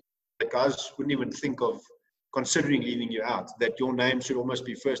 The guys wouldn't even think of considering leaving you out. That your name should almost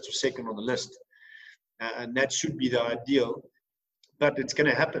be first or second on the list, and that should be the ideal. But it's going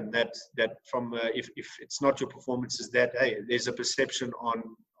to happen that from if it's not your performances, that hey, there's a perception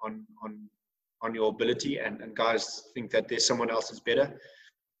on your ability, and guys think that there's someone else that's better.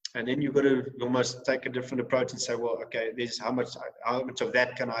 And then you've got to almost take a different approach and say, well, okay, there's how much of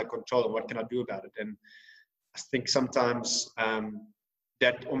that can I control and what can I do about it? And I think sometimes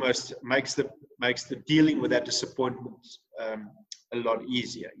that almost makes the dealing with that disappointment a lot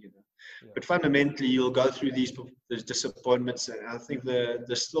easier, Yeah. But fundamentally, you'll go through these disappointments, and I think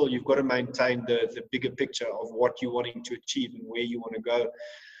still you've got to maintain the bigger picture of what you're wanting to achieve and where you want to go.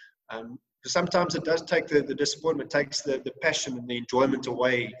 Sometimes it does take the disappointment, takes the passion and the enjoyment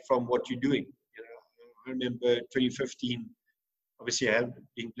away from what you're doing. I remember 2015, obviously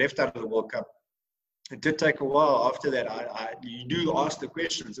being left out of the World Cup. It did take a while after that. You do ask the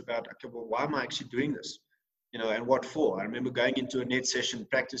questions about, okay, well, why am I actually doing this? And what for? I remember going into a net session,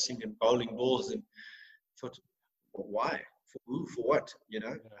 practicing and bowling balls, and thought, well, why? For who? For what?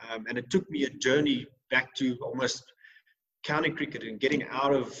 And it took me a journey back to almost county cricket and getting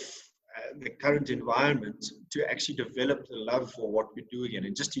out of the current environment to actually develop the love for what we do again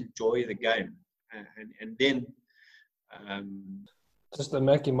and just enjoy the game. And then just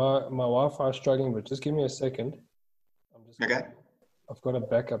Mackie, my Wi-Fi is struggling, but just give me a second. Okay. I've got a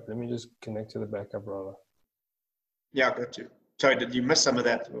backup. Let me just connect to the backup rather. Yeah, I got you. Sorry, did you miss some of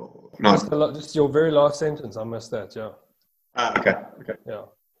that? No. Just your very last sentence. I missed that. Yeah. Okay. Yeah.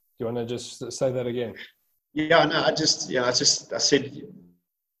 Do you want to just say that again? Yeah. No. I said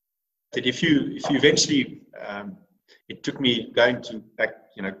that if you eventually, it took me going to back,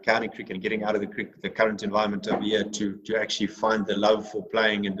 county cricket and getting out of the current environment over here to actually find the love for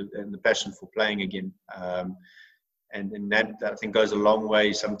playing and the passion for playing again. And that, I think, goes a long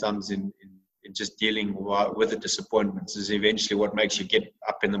way sometimes in just dealing with the disappointments is eventually what makes you get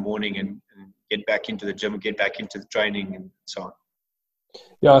up in the morning and get back into the gym and get back into the training and so on.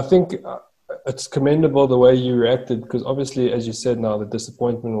 Yeah, I think it's commendable the way you reacted because obviously, as you said now, the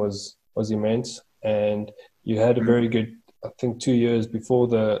disappointment was immense and you had a very good, I think, 2 years before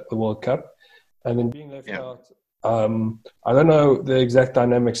the World Cup and then being left out. I don't know the exact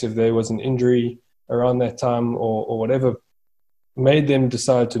dynamics if there was an injury around that time or whatever made them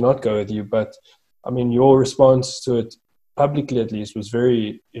decide to not go with you. But I mean, your response to it publicly, at least, was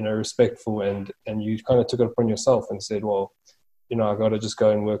very, respectful and you kind of took it upon yourself and said, well, I got to just go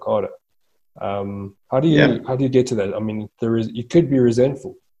and work harder. How do you get to that? I mean, you could be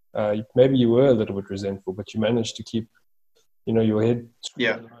resentful. Maybe you were a little bit resentful, but you managed to keep, your head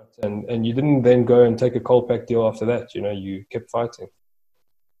straight and you didn't then go and take a Colpack deal after that. You kept fighting.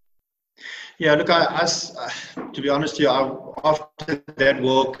 Yeah, look, to be honest with you, after that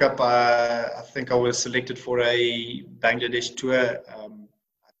World Cup, I think I was selected for a Bangladesh tour.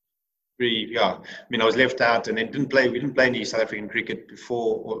 I was left out and then we didn't play any South African cricket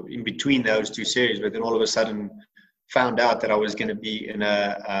before or in between those two series, but then all of a sudden found out that I was going to be on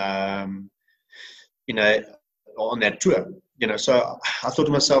that tour. So I thought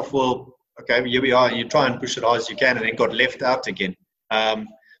to myself, well, okay, here we are. You try and push it hard as you can, and then got left out again.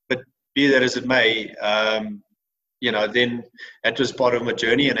 But be that as it may, then that was part of my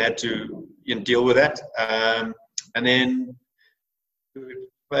journey, and I had to deal with that. And then,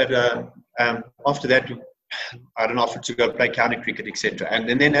 but after that, I had an offer to go play county cricket, etc. And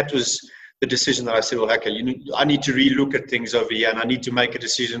then that was the decision that I said, well, okay, I need to relook at things over here, and I need to make a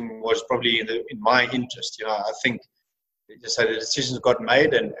decision. Was probably in my interest. I think so the decisions got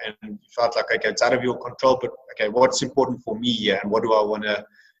made, and you felt like, okay, it's out of your control, but okay, what's important for me here, and what do I want to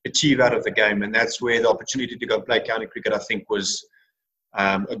achieve out of the game? And that's where the opportunity to go play county cricket, I think, was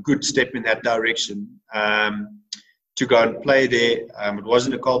a good step in that direction. To go and play there, it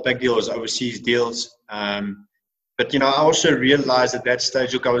wasn't a Colpack deal; it was overseas deals. But I also realized at that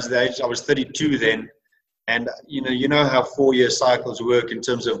stage, look, I was 32 then, and you know how 4-year cycles work in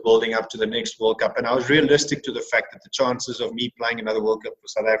terms of building up to the next World Cup. And I was realistic to the fact that the chances of me playing another World Cup for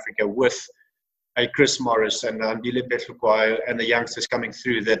South Africa with a Chris Morris and Andile Petlukwayo and the youngsters coming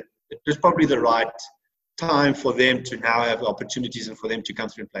through, that it was probably the right time for them to now have opportunities and for them to come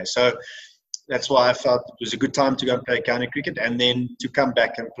through and play. So that's why I felt it was a good time to go and play county cricket, and then to come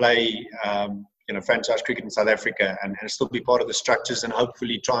back and play franchise cricket in South Africa and still be part of the structures, and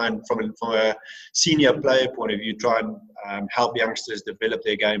hopefully try and, from a senior player point of view, try and help youngsters develop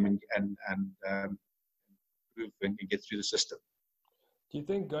their game and improve and get through the system. Do you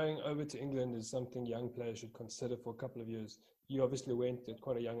think going over to England is something young players should consider for a couple of years? You obviously went at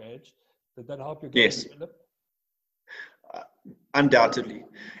quite a young age. Did that help you game develop? Undoubtedly.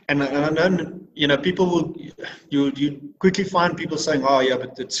 And I know, people will, you quickly find people saying, oh yeah,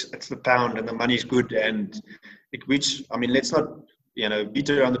 but it's the pound and the money's good, and which, I mean, let's not, beat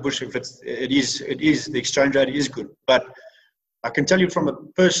around the bush. If it is the exchange rate is good, but I can tell you from a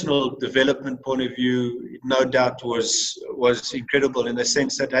personal development point of view, it no doubt was incredible, in the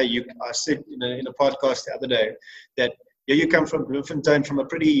sense that, hey, I said in a podcast the other day that you come from Bloemfontein, from a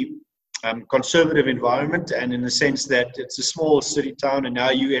pretty conservative environment, and in the sense that it's a small city town, and now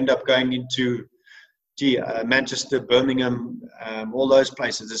you end up going into Manchester, Birmingham, all those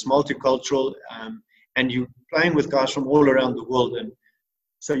places. It's multicultural, and you're playing with guys from all around the world. And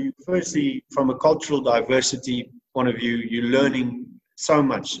so you, firstly, from a cultural diversity point of view, you're learning so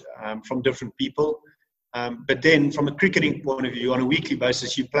much from different people. But then from a cricketing point of view, on a weekly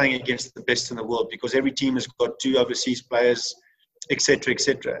basis, you're playing against the best in the world, because every team has got 2 overseas players, etc.,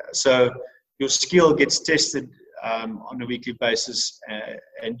 etc. So your skill gets tested on a weekly basis,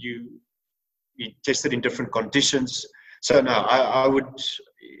 and you test it in different conditions. So no, I would,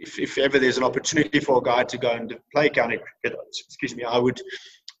 if ever there's an opportunity for a guy to go and play county cricket,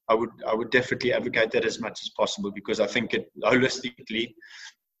 I would definitely advocate that as much as possible, because I think it holistically,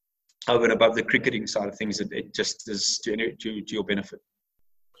 over and above the cricketing side of things, it just is to your benefit.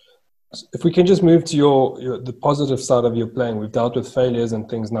 If we can just move to the positive side of your playing. We've dealt with failures and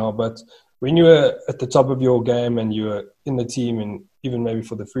things now, but when you were at the top of your game and you were in the team, and even maybe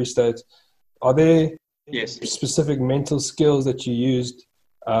for the Free State, are there specific mental skills that you used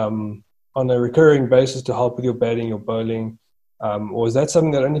on a recurring basis to help with your batting, your bowling, or is that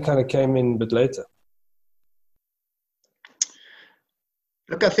something that only kind of came in a bit later?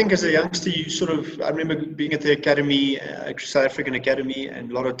 Look, I think as a youngster, I remember being at the academy, South African Academy, and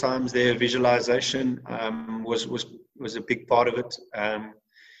a lot of times their visualization was a big part of it,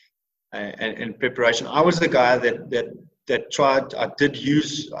 and preparation. I was the guy that tried. I did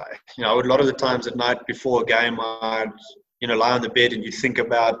use, a lot of the times at night before a game, I'd lie on the bed and you think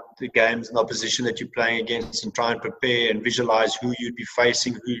about the games and the opposition that you're playing against, and try and prepare and visualize who you'd be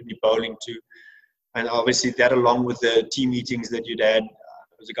facing, who you'd be bowling to, and obviously that, along with the team meetings that you'd had.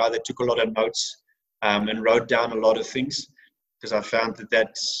 I was a guy that took a lot of notes and wrote down a lot of things, because I found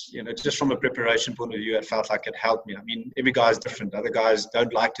that's, just from a preparation point of view, I felt like it helped me. I mean, every guy is different. Other guys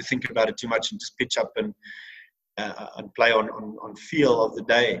don't like to think about it too much and just pitch up and play on feel of the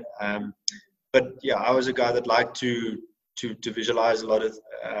day. But yeah, I was a guy that liked to visualize a lot of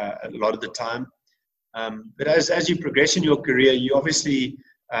the time. But as you progress in your career, you obviously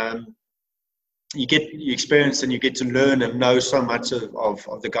you experience and you get to learn and know so much of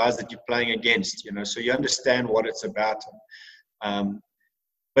the guys that you're playing against, so you understand what it's about.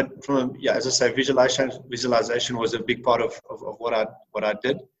 But as I say, visualization was a big part of what I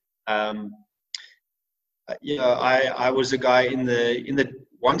did. I was a guy in the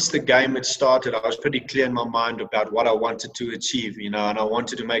once the game had started, I was pretty clear in my mind about what I wanted to achieve, and I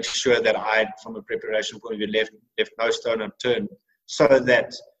wanted to make sure that I, from a preparation point of view, left no stone unturned, so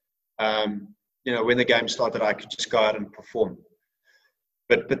that when the game started, I could just go out and perform.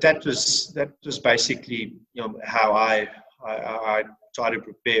 But that was basically how I tried to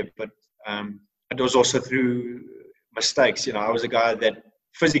prepare. But it was also through mistakes. I was a guy that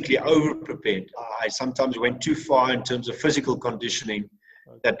physically over-prepared. I sometimes went too far in terms of physical conditioning,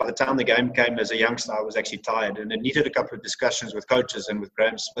 that by the time the game came as a youngster, I was actually tired. And it needed a couple of discussions with coaches and with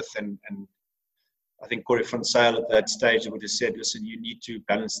Graham Smith and I think Corey van Zyl at that stage would have said, listen, you need to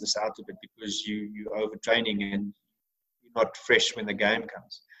balance this out a bit because you're overtraining and you're not fresh when the game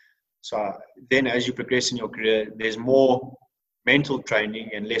comes. So then as you progress in your career, there's more mental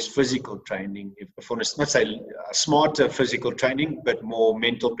training and less physical training. If I want to not say smarter physical training, but more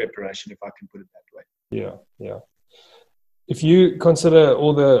mental preparation, if I can put it that way. Yeah. If you consider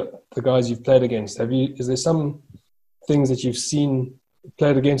all the guys you've played against, is there some things that you've seen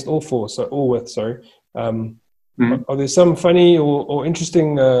played against all with? Are there some funny or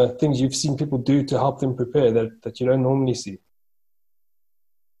interesting things you've seen people do to help them prepare that you don't normally see?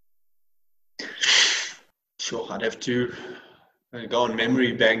 Sure, I'd have to go on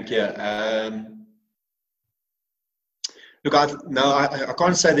memory bank here. Look, I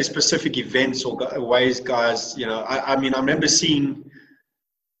can't say there's specific events or ways guys, I mean, I remember seeing,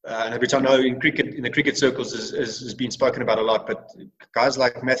 which I know in the cricket circles has been spoken about a lot, but guys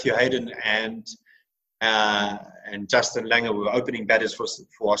like Matthew Hayden and Justin Langer were opening batters for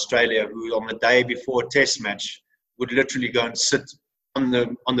Australia, who on the day before a test match would literally go and sit on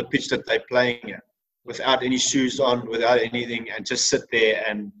the pitch that they're playing at, without any shoes on, without anything, and just sit there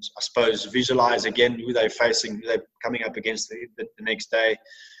and, I suppose, visualize again who they're facing, who they're coming up against the next day.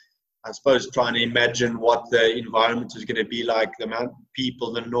 I suppose trying to imagine what the environment is going to be like, the amount of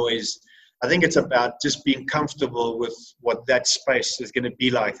people, the noise. I think it's about just being comfortable with what that space is going to be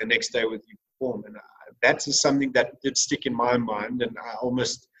like the next day with you perform. And that's something that did stick in my mind, and I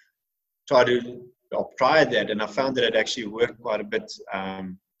almost try that, and I found that it actually worked quite a bit.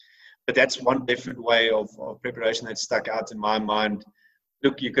 But that's one different way of preparation that stuck out in my mind.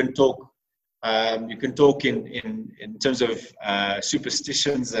 Look, you can talk in terms of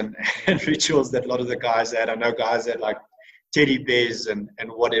superstitions and rituals that a lot of the guys had. I know guys had like teddy bears and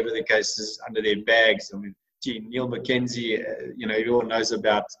whatever the case is under their bags. I mean, Neil Mackenzie, everyone knows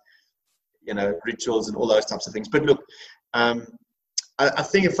about, rituals and all those types of things. But look, I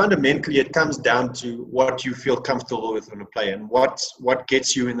think fundamentally it comes down to what you feel comfortable with when you play and what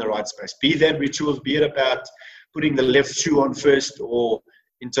gets you in the right space. Be that rituals, be it about putting the left shoe on first, or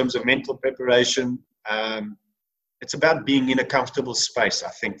in terms of mental preparation, it's about being in a comfortable space. I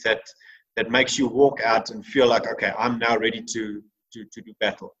think that makes you walk out and feel like, okay, I'm now ready to do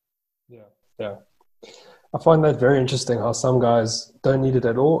battle. Yeah. I find that very interesting how some guys don't need it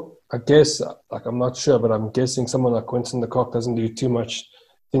at all. I guess, I'm not sure, but I'm guessing someone like Quinton de Kock doesn't do too much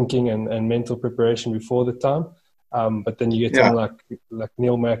thinking and mental preparation before the time. But then you get someone like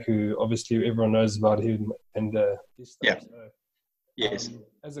Neil Mack, who obviously everyone knows about him. And yes.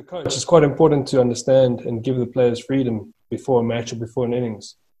 As a coach, it's quite important to understand and give the players freedom before a match or before an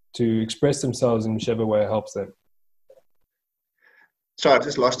innings to express themselves in whichever way helps them. Sorry, I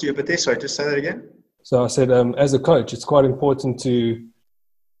just lost you a bit there. Sorry, just say that again. So I said, as a coach, it's quite important to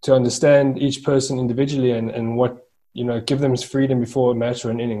understand each person individually and what, give them freedom before a match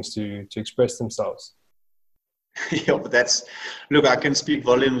or an innings to express themselves. Yeah, but look, I can speak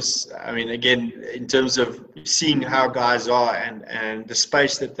volumes. I mean, again, in terms of seeing how guys are and the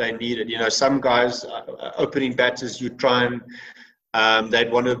space that they needed. Some guys, opening batters, you try and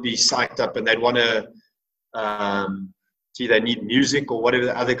they'd want to be psyched up and they'd want to they need music or whatever.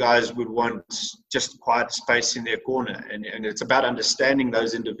 The other guys would want just quiet space in their corner, and it's about understanding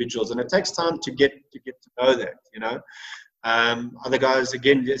those individuals, and it takes time to get to know that. Other guys,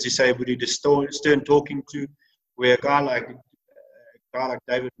 again, as you say, would need a stern talking to, where a guy like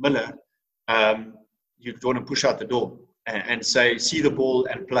David Miller, you'd want to push out the door and say, see the ball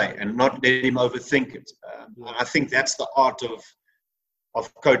and play, and not let him overthink it. I think that's the art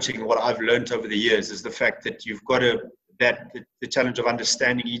of coaching. What I've learned over the years is the fact that you've got to the challenge of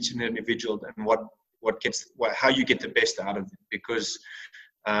understanding each individual and how you get the best out of them, because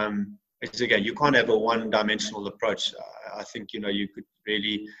again, you can't have a one-dimensional approach. I think you could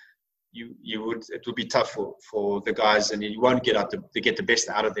really it would be tough for the guys, and you won't get the best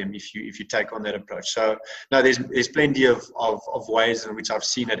out of them if you take on that approach. So no, there's plenty of ways in which I've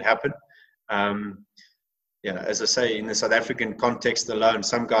seen it happen. As I say, in the South African context alone,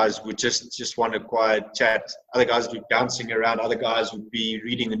 some guys would just want a quiet chat. Other guys would be bouncing around. Other guys would be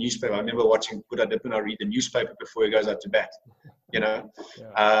reading the newspaper. I remember watching Buddha Dipana read the newspaper before he goes out to bat. Yeah.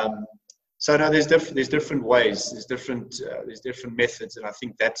 So no, there's different ways. There's different methods, and I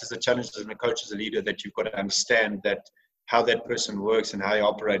think that is the challenge as a coach, as a leader, that you've got to understand that how that person works and how he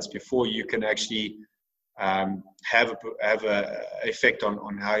operates before you can actually have a effect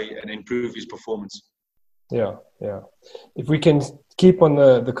on how and improve his performance. Yeah, yeah. If we can keep on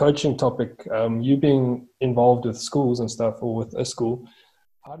the coaching topic, you being involved with schools and stuff, or with a school,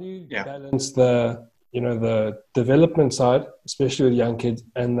 how do you Yeah. balance the development side, especially with young kids,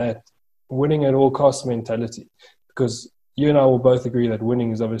 and that winning at all costs mentality? Because you and I will both agree that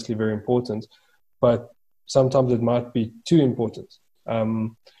winning is obviously very important, but sometimes it might be too important.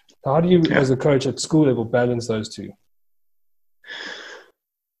 How do you, Yeah. as a coach at school level, balance those two?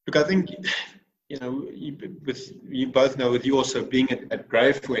 Look, I think, you both know, with you also being at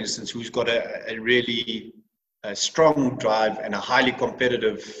Grove, for instance, who's got a really strong drive and a highly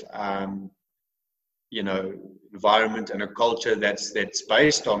competitive, environment and a culture that's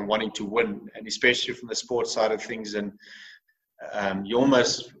based on wanting to win, and especially from the sports side of things. And you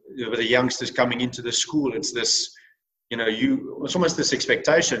almost, with the youngsters coming into the school, it's this, it's almost this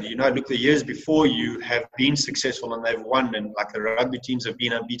expectation, look, the years before you have been successful and they've won, and like the rugby teams have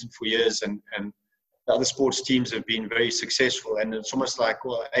been unbeaten for years, and the other sports teams have been very successful, and it's almost like,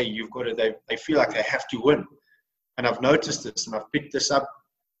 well, hey, you've got to, they feel like they have to win. And I've noticed this, and I've picked this up,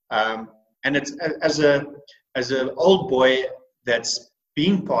 and it's as an old boy that's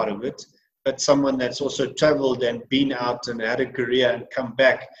been part of it, but someone that's also traveled and been out and had a career and come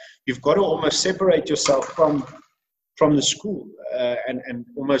back, you've got to almost separate yourself from the school, and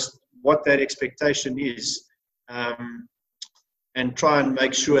almost what that expectation is, and try and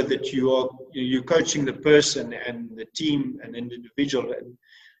make sure that you're coaching the person and the team and the individual. And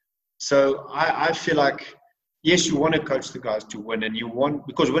so I feel like, yes, you want to coach the guys to win, and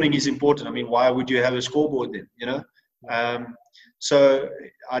because winning is important. I mean, why would you have a scoreboard then? So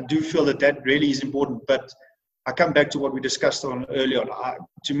I do feel that really is important. But I come back to what we discussed on earlier on.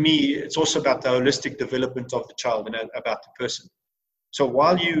 To me, it's also about the holistic development of the child and about the person. So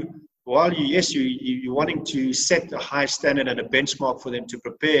while you're wanting to set a high standard and a benchmark for them to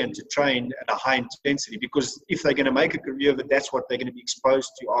prepare and to train at a high intensity, because if they're going to make a career of it, that's what they're going to be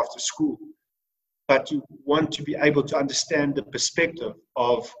exposed to after school. But you want to be able to understand the perspective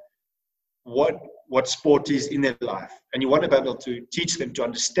of what sport is in their life. And you want to be able to teach them to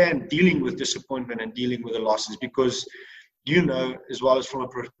understand dealing with disappointment and dealing with the losses, because as well as from a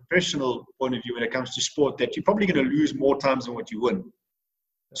professional point of view, when it comes to sport, that you're probably going to lose more times than what you win.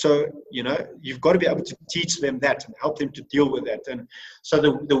 So, you've got to be able to teach them that and help them to deal with that. And so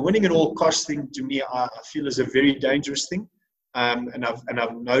the winning at all costs thing, to me, I feel is a very dangerous thing. And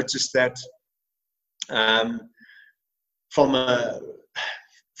I've noticed that from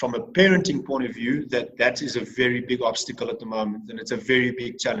a parenting point of view, that is a very big obstacle at the moment, and it's a very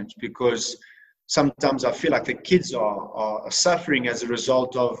big challenge, because sometimes I feel like the kids are suffering as a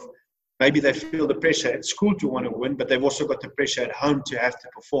result of, maybe they feel the pressure at school to want to win, but they've also got the pressure at home to have to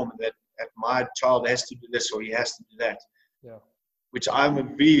perform, that my child has to do this or he has to do that. Yeah. Which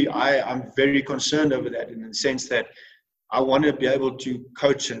I'm very concerned over that, in the sense that I want to be able to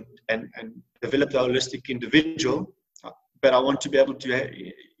coach and develop the holistic individual, but I want to be able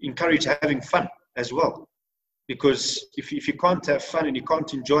to encourage having fun as well. Because if you can't have fun and you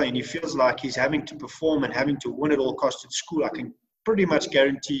can't enjoy, and he feels like he's having to perform and having to win at all costs at school, I can pretty much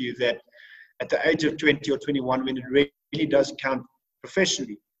guarantee you that at the age of 20 or 21, when it really does count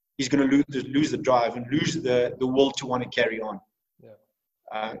professionally, he's going to lose the drive and lose the will to want to carry on.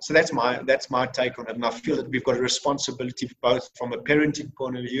 Yeah. So that's my take on it, and I feel that we've got a responsibility, both from a parenting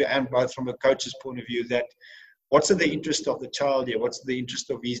point of view and both from a coach's point of view, that what's in the interest of the child here, what's the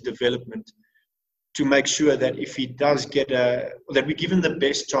interest of his development, to make sure that if he does that we give him the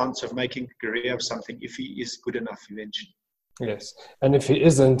best chance of making a career of something, if he is good enough eventually. Yes. And if he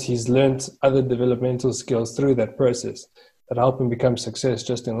isn't, he's learned other developmental skills through that process that help him become success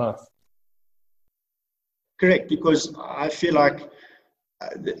just in life. Correct, because I feel like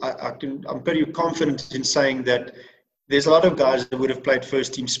I'm pretty confident in saying that there's a lot of guys that would have played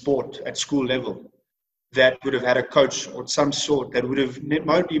first team sport at school level that would have had a coach or some sort that would have,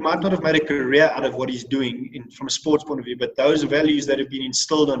 he might not have made a career out of what he's doing from a sports point of view, but those values that have been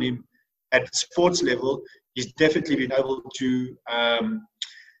instilled on him at sports level, he's definitely been able to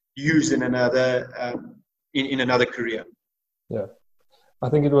use in another career. Yeah. I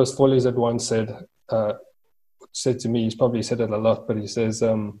think it was Follies that once said to me, he's probably said it a lot, but he says,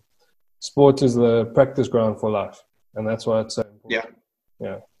 sport is the practice ground for life. And that's why it's so important.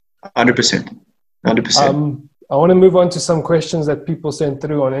 Yeah. 100%. 100%. I want to move on to some questions that people sent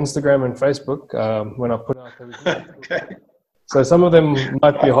through on Instagram and Facebook when I put out everything. Okay. So some of them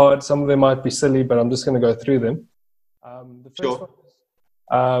might be hard, some of them might be silly, but I'm just going to go through them. The first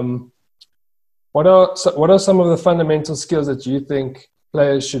one, what are some of the fundamental skills that you think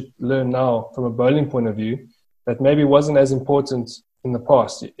players should learn now from a bowling point of view that maybe wasn't as important in the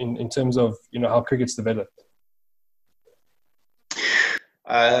past in terms of, how cricket's developed?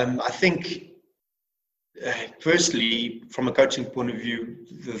 I think, firstly, from a coaching point of view,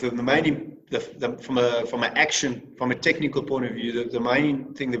 from a technical point of view, the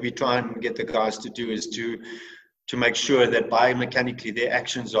main thing that we try and get the guys to do is to make sure that biomechanically their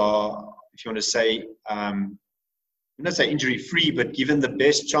actions are, if you want to say, not say injury free, but given the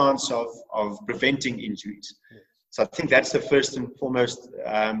best chance of preventing injuries. So I think that's the first and foremost,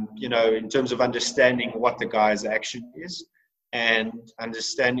 in terms of understanding what the guy's action is, and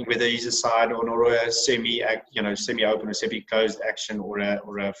understanding whether he's a side or a semi-open or semi-closed action or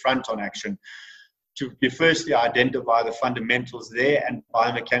a front-on action, to firstly identify the fundamentals there and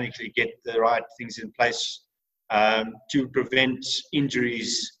biomechanically get the right things in place to prevent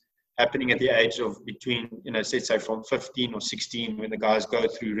injuries happening at the age of between, say from 15 or 16, when the guys go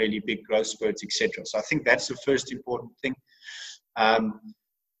through really big growth spurts, etc. So I think that's the first important thing.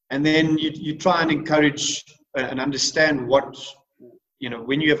 And then you try and encourage and understand what,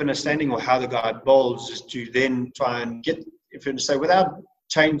 when you have an understanding of how the guy bowls, is to then try and get, if you say, without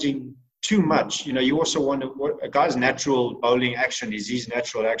changing too much, you also want what a guy's natural bowling action is his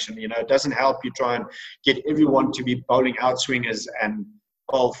natural action. It doesn't help you try and get everyone to be bowling outswingers and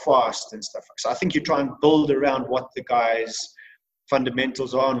bowl fast and stuff. So I think you try and build around what the guy's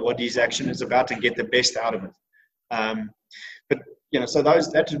fundamentals are and what his action is about and get the best out of it. So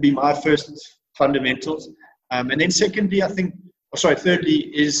that would be my first fundamentals. And then secondly,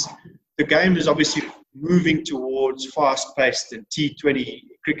 thirdly is the game is obviously moving towards fast-paced and T20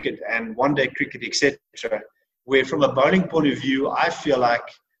 cricket and one-day cricket, etc. Where from a bowling point of view, I feel like,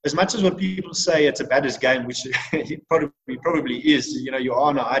 as much as what people say it's a batter's game, which it probably is, you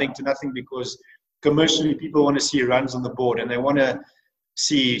are not hiding to nothing, because commercially people want to see runs on the board and they want to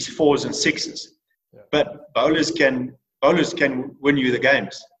see 4s and 6s. Yeah. But bowlers can win you the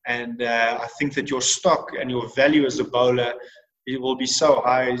games. And I think that your stock and your value as a bowler, it will be so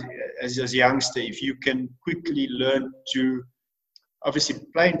high as a youngster if you can quickly learn to obviously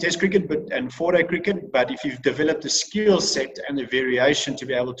play in Test cricket and 4-day cricket, but if you've developed the skill set and the variation to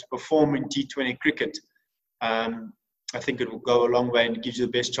be able to perform in T20 cricket, I think it will go a long way and it gives you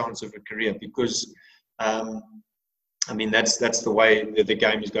the best chance of a career, because that's the way that the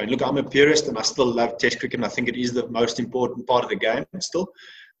game is going. Look, I'm a purist and I still love Test cricket, and I think it is the most important part of the game still.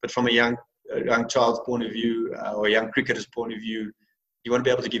 But from a young child's point of view, or a young cricketer's point of view, you want to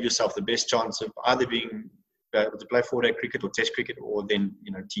be able to give yourself the best chance of either being able to play 4-day cricket or Test cricket, or then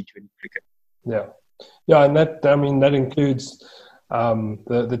T20 cricket. Yeah, and that includes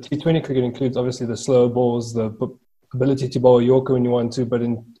the T20 cricket includes obviously the slow balls, the ability to bowl a Yorker when you want to, but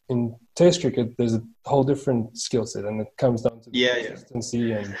in Test cricket there's a whole different skill set, and it comes down to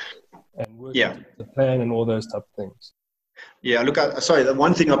consistency and working the plan and all those type of things. Yeah, look, the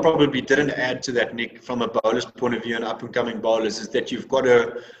one thing I probably didn't add to that, Nick, from a bowler's point of view and up-and-coming bowlers, is that you've got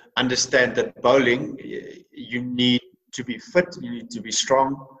to understand that bowling, you need to be fit, you need to be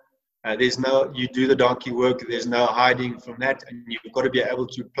strong. You do the donkey work, there's no hiding from that, and you've got to be able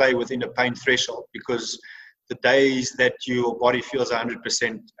to play within a pain threshold, because the days that your body feels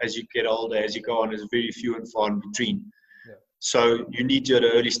 100% as you get older, as you go on, is very few and far in between. Yeah. So you need to, at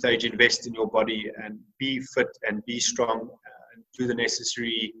an early stage, invest in your body and be fit and be strong, and do the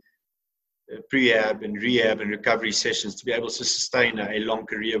necessary prehab and rehab and recovery sessions to be able to sustain a long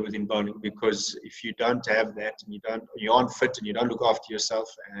career within bowling. Because if you don't have that, and you aren't fit and you don't look after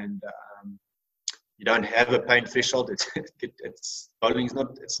yourself, and you don't have a pain threshold, bowling's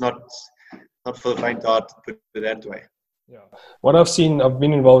not for the faint heart, to put it that way. Yeah, what I've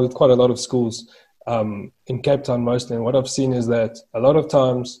been involved with quite a lot of schools in Cape Town mostly, and what I've seen is that a lot of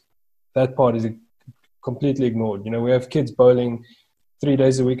times that part is completely ignored. We have kids bowling 3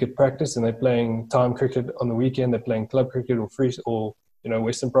 days a week at practice, and they're playing time cricket on the weekend. They're playing club cricket or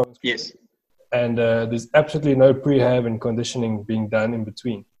Western Province cricket. Yes. And there's absolutely no prehab and conditioning being done in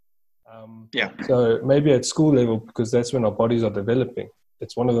between. So maybe at school level, because that's when our bodies are developing,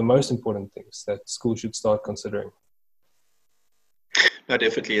 it's one of the most important things that schools should start considering. No,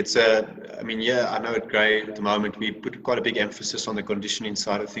 definitely. It's I know at Grey at the moment we put quite a big emphasis on the conditioning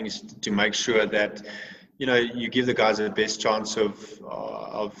side of things to make sure that you give the guys the best chance of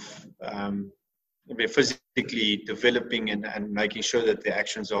physically developing and making sure that their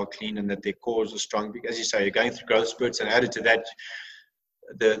actions are clean and that their cores are strong. Because, as you say, you're going through growth spurts, and added to that,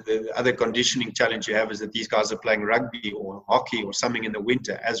 the other conditioning challenge you have is that these guys are playing rugby or hockey or something in the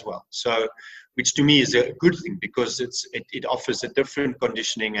winter as well. So, which to me is a good thing, because it offers a different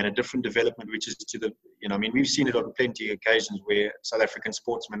conditioning and a different development, which is we've seen it on plenty of occasions where South African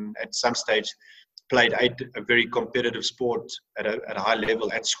sportsmen at some stage played a very competitive sport at a high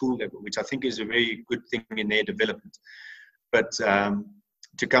level, at school level, which I think is a very good thing in their development. But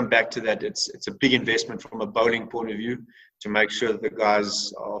to come back to that, it's a big investment from a bowling point of view to make sure that the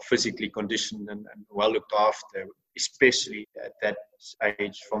guys are physically conditioned and well looked after, especially at that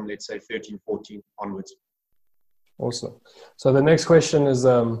age from, let's say, 13, 14 onwards. Awesome. So the next question is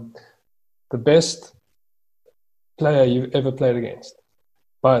the best player you've ever played against.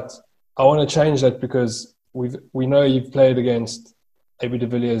 But I want to change that because we know you've played against AB de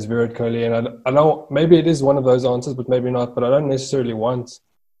Villiers, Virat Kohli, and I know maybe it is one of those answers, but maybe not. But I don't necessarily want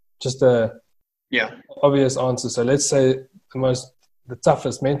just a obvious answer. So let's say the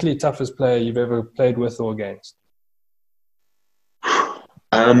toughest, mentally toughest player you've ever played with or against.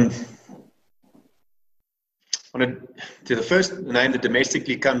 To the first name that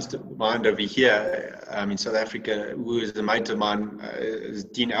domestically comes to mind over here in South Africa, who is a mate of mine, is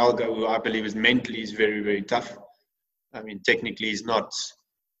Dean Elgar, who I believe is mentally is very, very tough. I mean, technically he's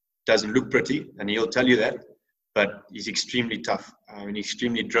doesn't look pretty, and he'll tell you that, but he's extremely tough and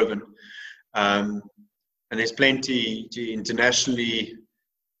extremely driven. And there's plenty internationally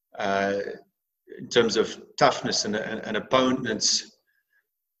in terms of toughness and opponents.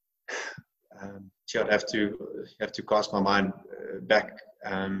 I'd have to cast my mind back.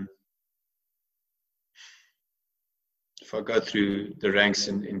 If I go through the ranks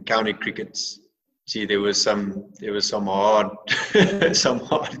in county cricket, there was some hard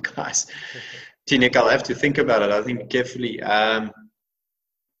guys. Tinek, I'll have to think about it. I think carefully.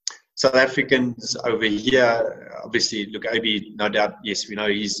 South Africans over here, obviously, look, AB, no doubt, yes, we know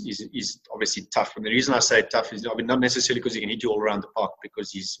he's obviously tough. And the reason I say tough is not necessarily because he can hit you all around the park, because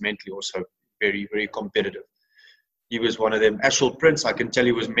he's mentally also very, very competitive. He was one of them. Ashwell Prince, I can tell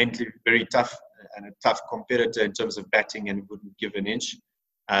you, was mentally very tough and a tough competitor in terms of batting and wouldn't give an inch.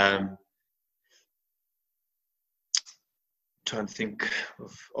 Trying to think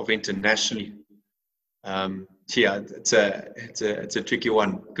of internationally. It's a tricky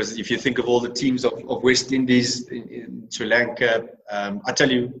one, because if you think of all the teams of West Indies in Sri Lanka, I tell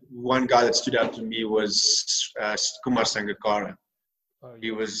you, one guy that stood out to me was Kumar Sangakkara.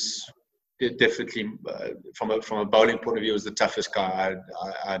 He was definitely from a bowling point of view was the toughest guy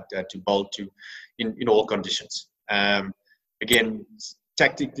I had to bowl to in all conditions. Again,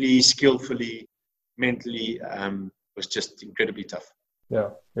 tactically, skillfully, mentally, was just incredibly tough.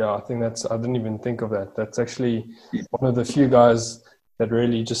 Yeah, I think I didn't even think of that. That's actually one of the few guys that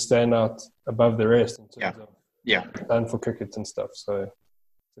really just stand out above the rest in terms of playing for cricket and stuff. So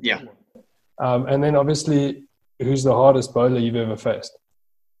and then obviously, who's the hardest bowler you've ever faced?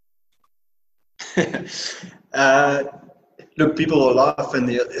 Look, people will laugh and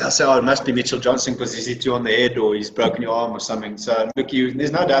they'll say, "Oh, it must be Mitchell Johnson because he's hit you on the head or he's broken your arm or something." So look,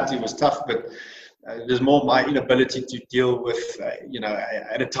 there's no doubt he was tough, but there's more my inability to deal with,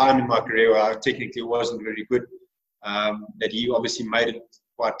 at a time in my career where I technically wasn't very good, that he obviously made it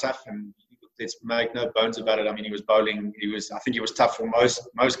quite tough. And let's make no bones about it. I mean, he was bowling. I think he was tough for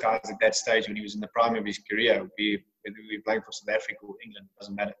most guys at that stage when he was in the prime of his career. Whether we were playing for South Africa or England,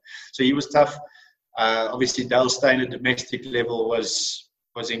 doesn't matter. So he was tough. Obviously, Dale Steyn at domestic level was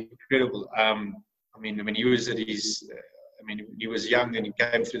incredible. I mean, when he was at his, he was young and he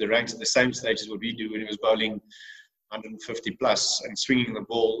came through the ranks at the same stage as what we do when he was bowling 150 plus and swinging the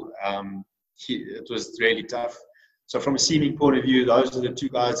ball. It was really tough. So from a seaming point of view, those are the two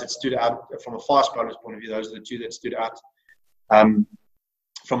guys that stood out. From a fast bowler's point of view, those are the two that stood out.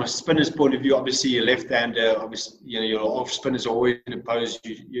 From a spinner's point of view, obviously your left-hander, obviously, your off spinners always pose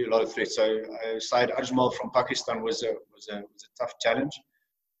you a lot of threats. So Syed Ajmal from Pakistan was a tough challenge.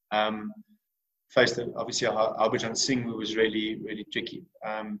 Faced obviously Harbhajan Singh, who was really, really tricky.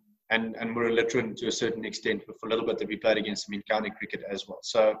 And Muralitharan to a certain extent, but for a little bit that we played against him in county cricket as well.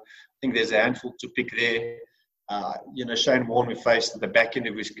 So I think there's a handful to pick there. Shane Warne we faced at the back end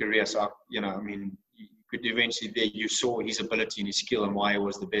of his career. So, you could eventually there you saw his ability and his skill and why he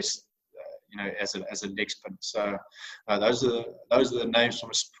was the best, as a leg spin. So those are the names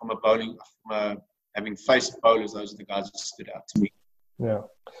from a bowling, having faced bowlers. Those are the guys that stood out to me. Yeah.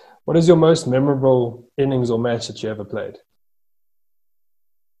 What is your most memorable innings or match that you ever played?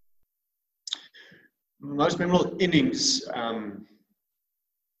 Most memorable innings.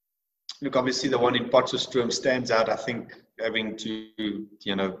 Look, obviously the one in Potchefstroom stands out. I think having to,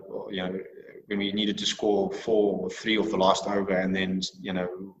 when we needed to score 4 or 3 off the last over, and then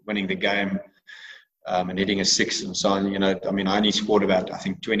winning the game and hitting a 6 and so on. I only scored about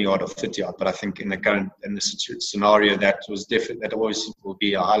 20 odd or 30 odd, but I think in the scenario that was different. That always will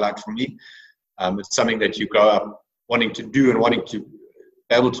be a highlight for me. It's something that you grow up wanting to do and wanting to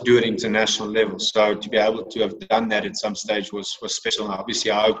able to do it at international level. So to be able to have done that at some stage was special. And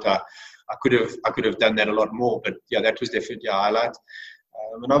obviously, I hoped I could have done that a lot more. But yeah, that was definitely a highlight.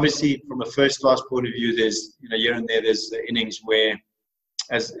 And obviously, from a first class point of view, there's here and there there's the innings where,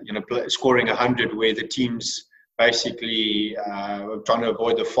 as scoring 100, where the teams basically trying to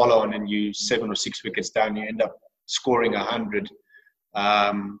avoid the follow-on, and you 7 or 6 wickets down, you end up scoring 100.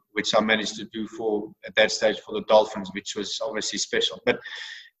 Which I managed to do at that stage for the Dolphins, which was obviously special. But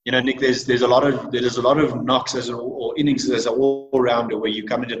Nick, there's a lot of knocks or innings as an all-rounder where you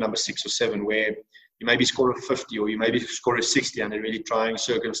come into number 6 or 7 where you maybe score a 50 or you maybe score a 60 under really trying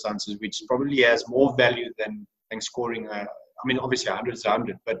circumstances, which probably has more value than scoring. Obviously 100 is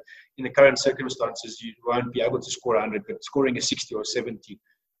 100, but in the current circumstances, you won't be able to score 100. But scoring a 60 or 70.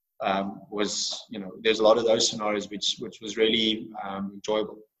 Was there's a lot of those scenarios which was really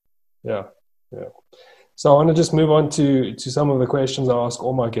enjoyable. Yeah. So I want to just move on to some of the questions I ask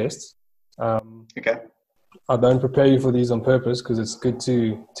all my guests. Okay. I don't prepare you for these on purpose because it's good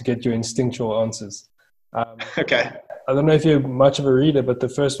to get your instinctual answers. Okay. I don't know if you're much of a reader, but the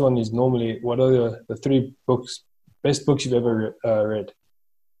first one is normally, what are the 3 best books you've ever read?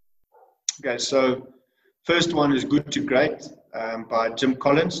 Okay, so first one is Good to Great by Jim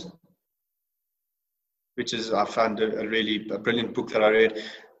Collins, which is, I found a brilliant book that I read.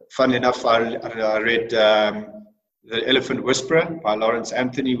 Funnily enough, I read The Elephant Whisperer by Lawrence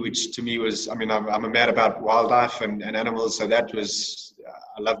Anthony, which to me was, I'm a mad about wildlife and animals, so that was,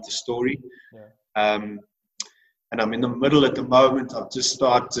 I loved the story. Yeah. And I'm in the middle at the moment. I've just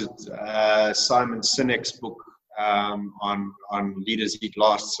started Simon Sinek's book on Leaders Eat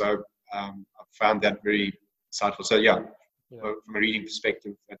Last, so I found that very insightful. So yeah. From a reading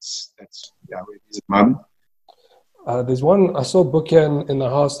perspective, that's where it is at the moment. There's one, I saw a book here in the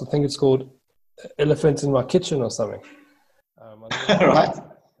house, I think it's called Elephant in My Kitchen or something. Right.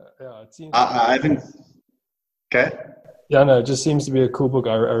 Yeah, it seems. I haven't. Okay. Yeah, no, it just seems to be a cool book.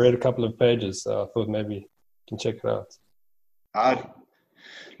 I read a couple of pages, so I thought maybe you can check it out.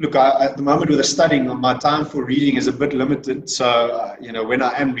 Look, at the moment with the studying, my time for reading is a bit limited. So, when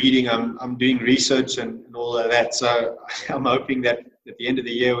I am reading, I'm doing research and all of that. So I'm hoping that at the end of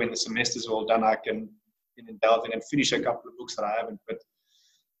the year, when the semester's all done, I can delve in and finish a couple of books that I haven't. But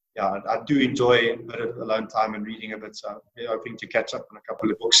yeah, I do enjoy a bit of alone time and reading a bit. So I'm hoping to catch up on a couple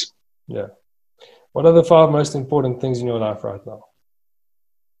of books. Yeah. What are the 5 most important things in your life right now?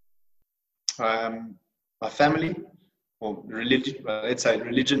 My family. Or religion, let's say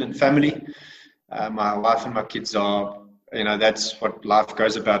religion and family. My wife and my kids are, that's what life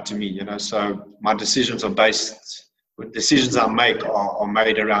goes about to me, So my decisions I make are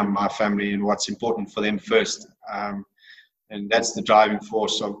made around my family and what's important for them first. And that's the driving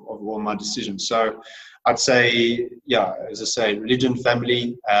force of all my decisions. So I'd say, yeah, as I say, religion,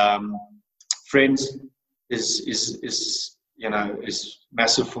 family, friends is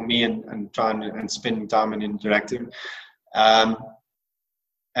massive for me, and trying and spending time and interacting.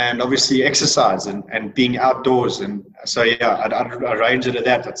 And obviously exercise and being outdoors. And so, yeah, I'd arrange it at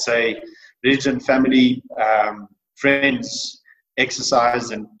that. I'd say religion, family, friends,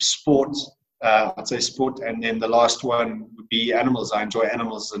 exercise, and sport. I'd say sport. And then the last one would be animals. I enjoy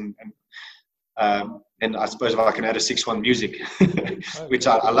animals. And I suppose if I can add a 6th one, music, which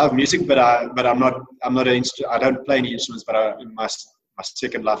I love music, but I'm not I don't play any instruments, but in my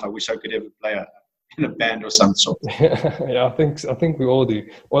second life, I wish I could ever play in a band or some sort. Yeah, I think we all do.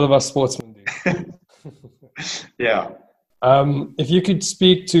 All of us sportsmen do. Yeah. If you could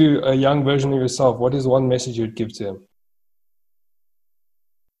speak to a young version of yourself, what is one message you'd give to him?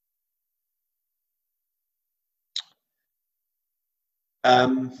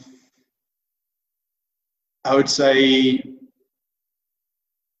 I would say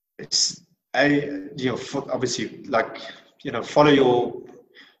it's obviously,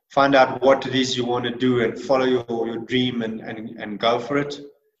 find out what it is you want to do and follow your dream and go for it.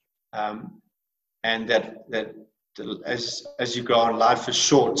 And that as you go on, life is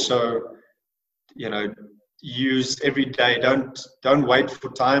short. So, use every day. Don't wait for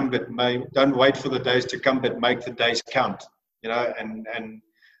time, but don't wait for the days to come, but make the days count. And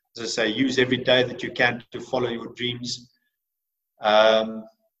as I say, use every day that you can to follow your dreams.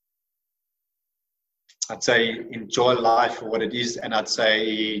 I'd say enjoy life for what it is, and I'd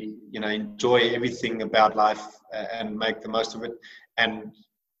say enjoy everything about life and make the most of it, and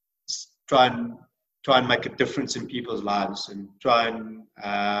try and make a difference in people's lives, and try and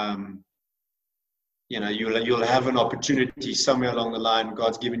you'll have an opportunity somewhere along the line.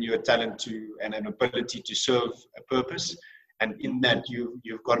 God's given you a talent and an ability to serve a purpose, and in that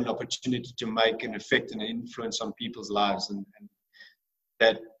you've got an opportunity to make an effect and an influence on people's lives, and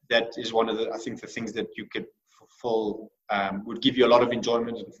that is one of the, I think, the things that you could fulfill, would give you a lot of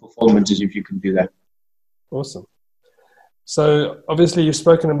enjoyment and fulfillment, is if you can do that. Awesome. So obviously you've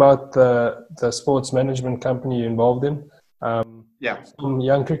spoken about the sports management company you're involved in. Yeah. Some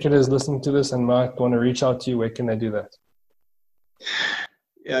young cricketers listening to this and might want to reach out to you. Where can they do that?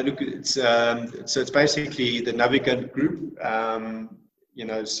 Yeah, look, it's basically the Navigant Group.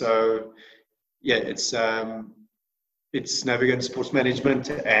 So yeah, it's Navigant Sports Management.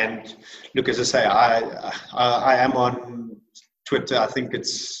 And look, as I say, I am on Twitter. I think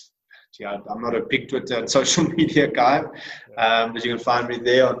I'm not a big Twitter and social media guy, but you can find me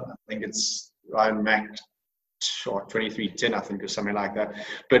there. I think it's Ryan Mac, or 2310, I think, or something like that.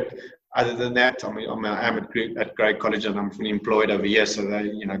 But other than that, I am at Grey College, and I'm fully employed over here, so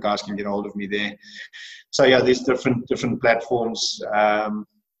that, guys can get hold of me there. So yeah, there's different platforms.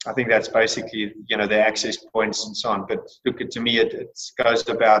 I think that's basically, the access points and so on. But look, to me, it goes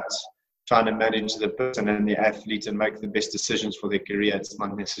about trying to manage the person and the athlete and make the best decisions for their career. It's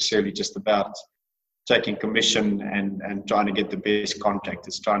not necessarily just about taking commission and trying to get the best contract.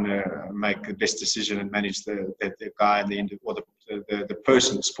 It's trying to make the best decision and manage the guy and the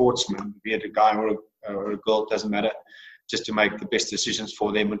person, the sportsman, be it a guy or a girl, doesn't matter, just to make the best decisions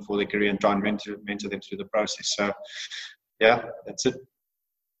for them and for their career and try and mentor them through the process. So yeah, that's it.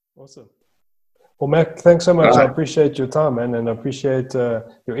 Awesome. Well, Mac, thanks so much. I appreciate your time, man, and I appreciate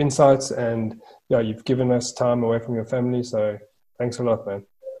your insights, and you've given us time away from your family. So thanks a lot, man.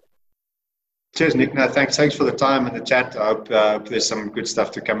 Cheers, Nick. No, thanks for the time and the chat. I hope there's some good stuff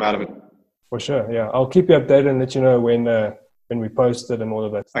to come out of it. For sure, yeah. I'll keep you updated and let you know when we post it and all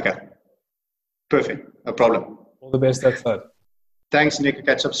of that. Okay. Perfect. No problem. All the best. That's that. Thanks, Nick.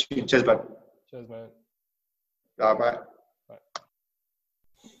 Catch up soon. Cheers, bud. Cheers, man. Bye-bye.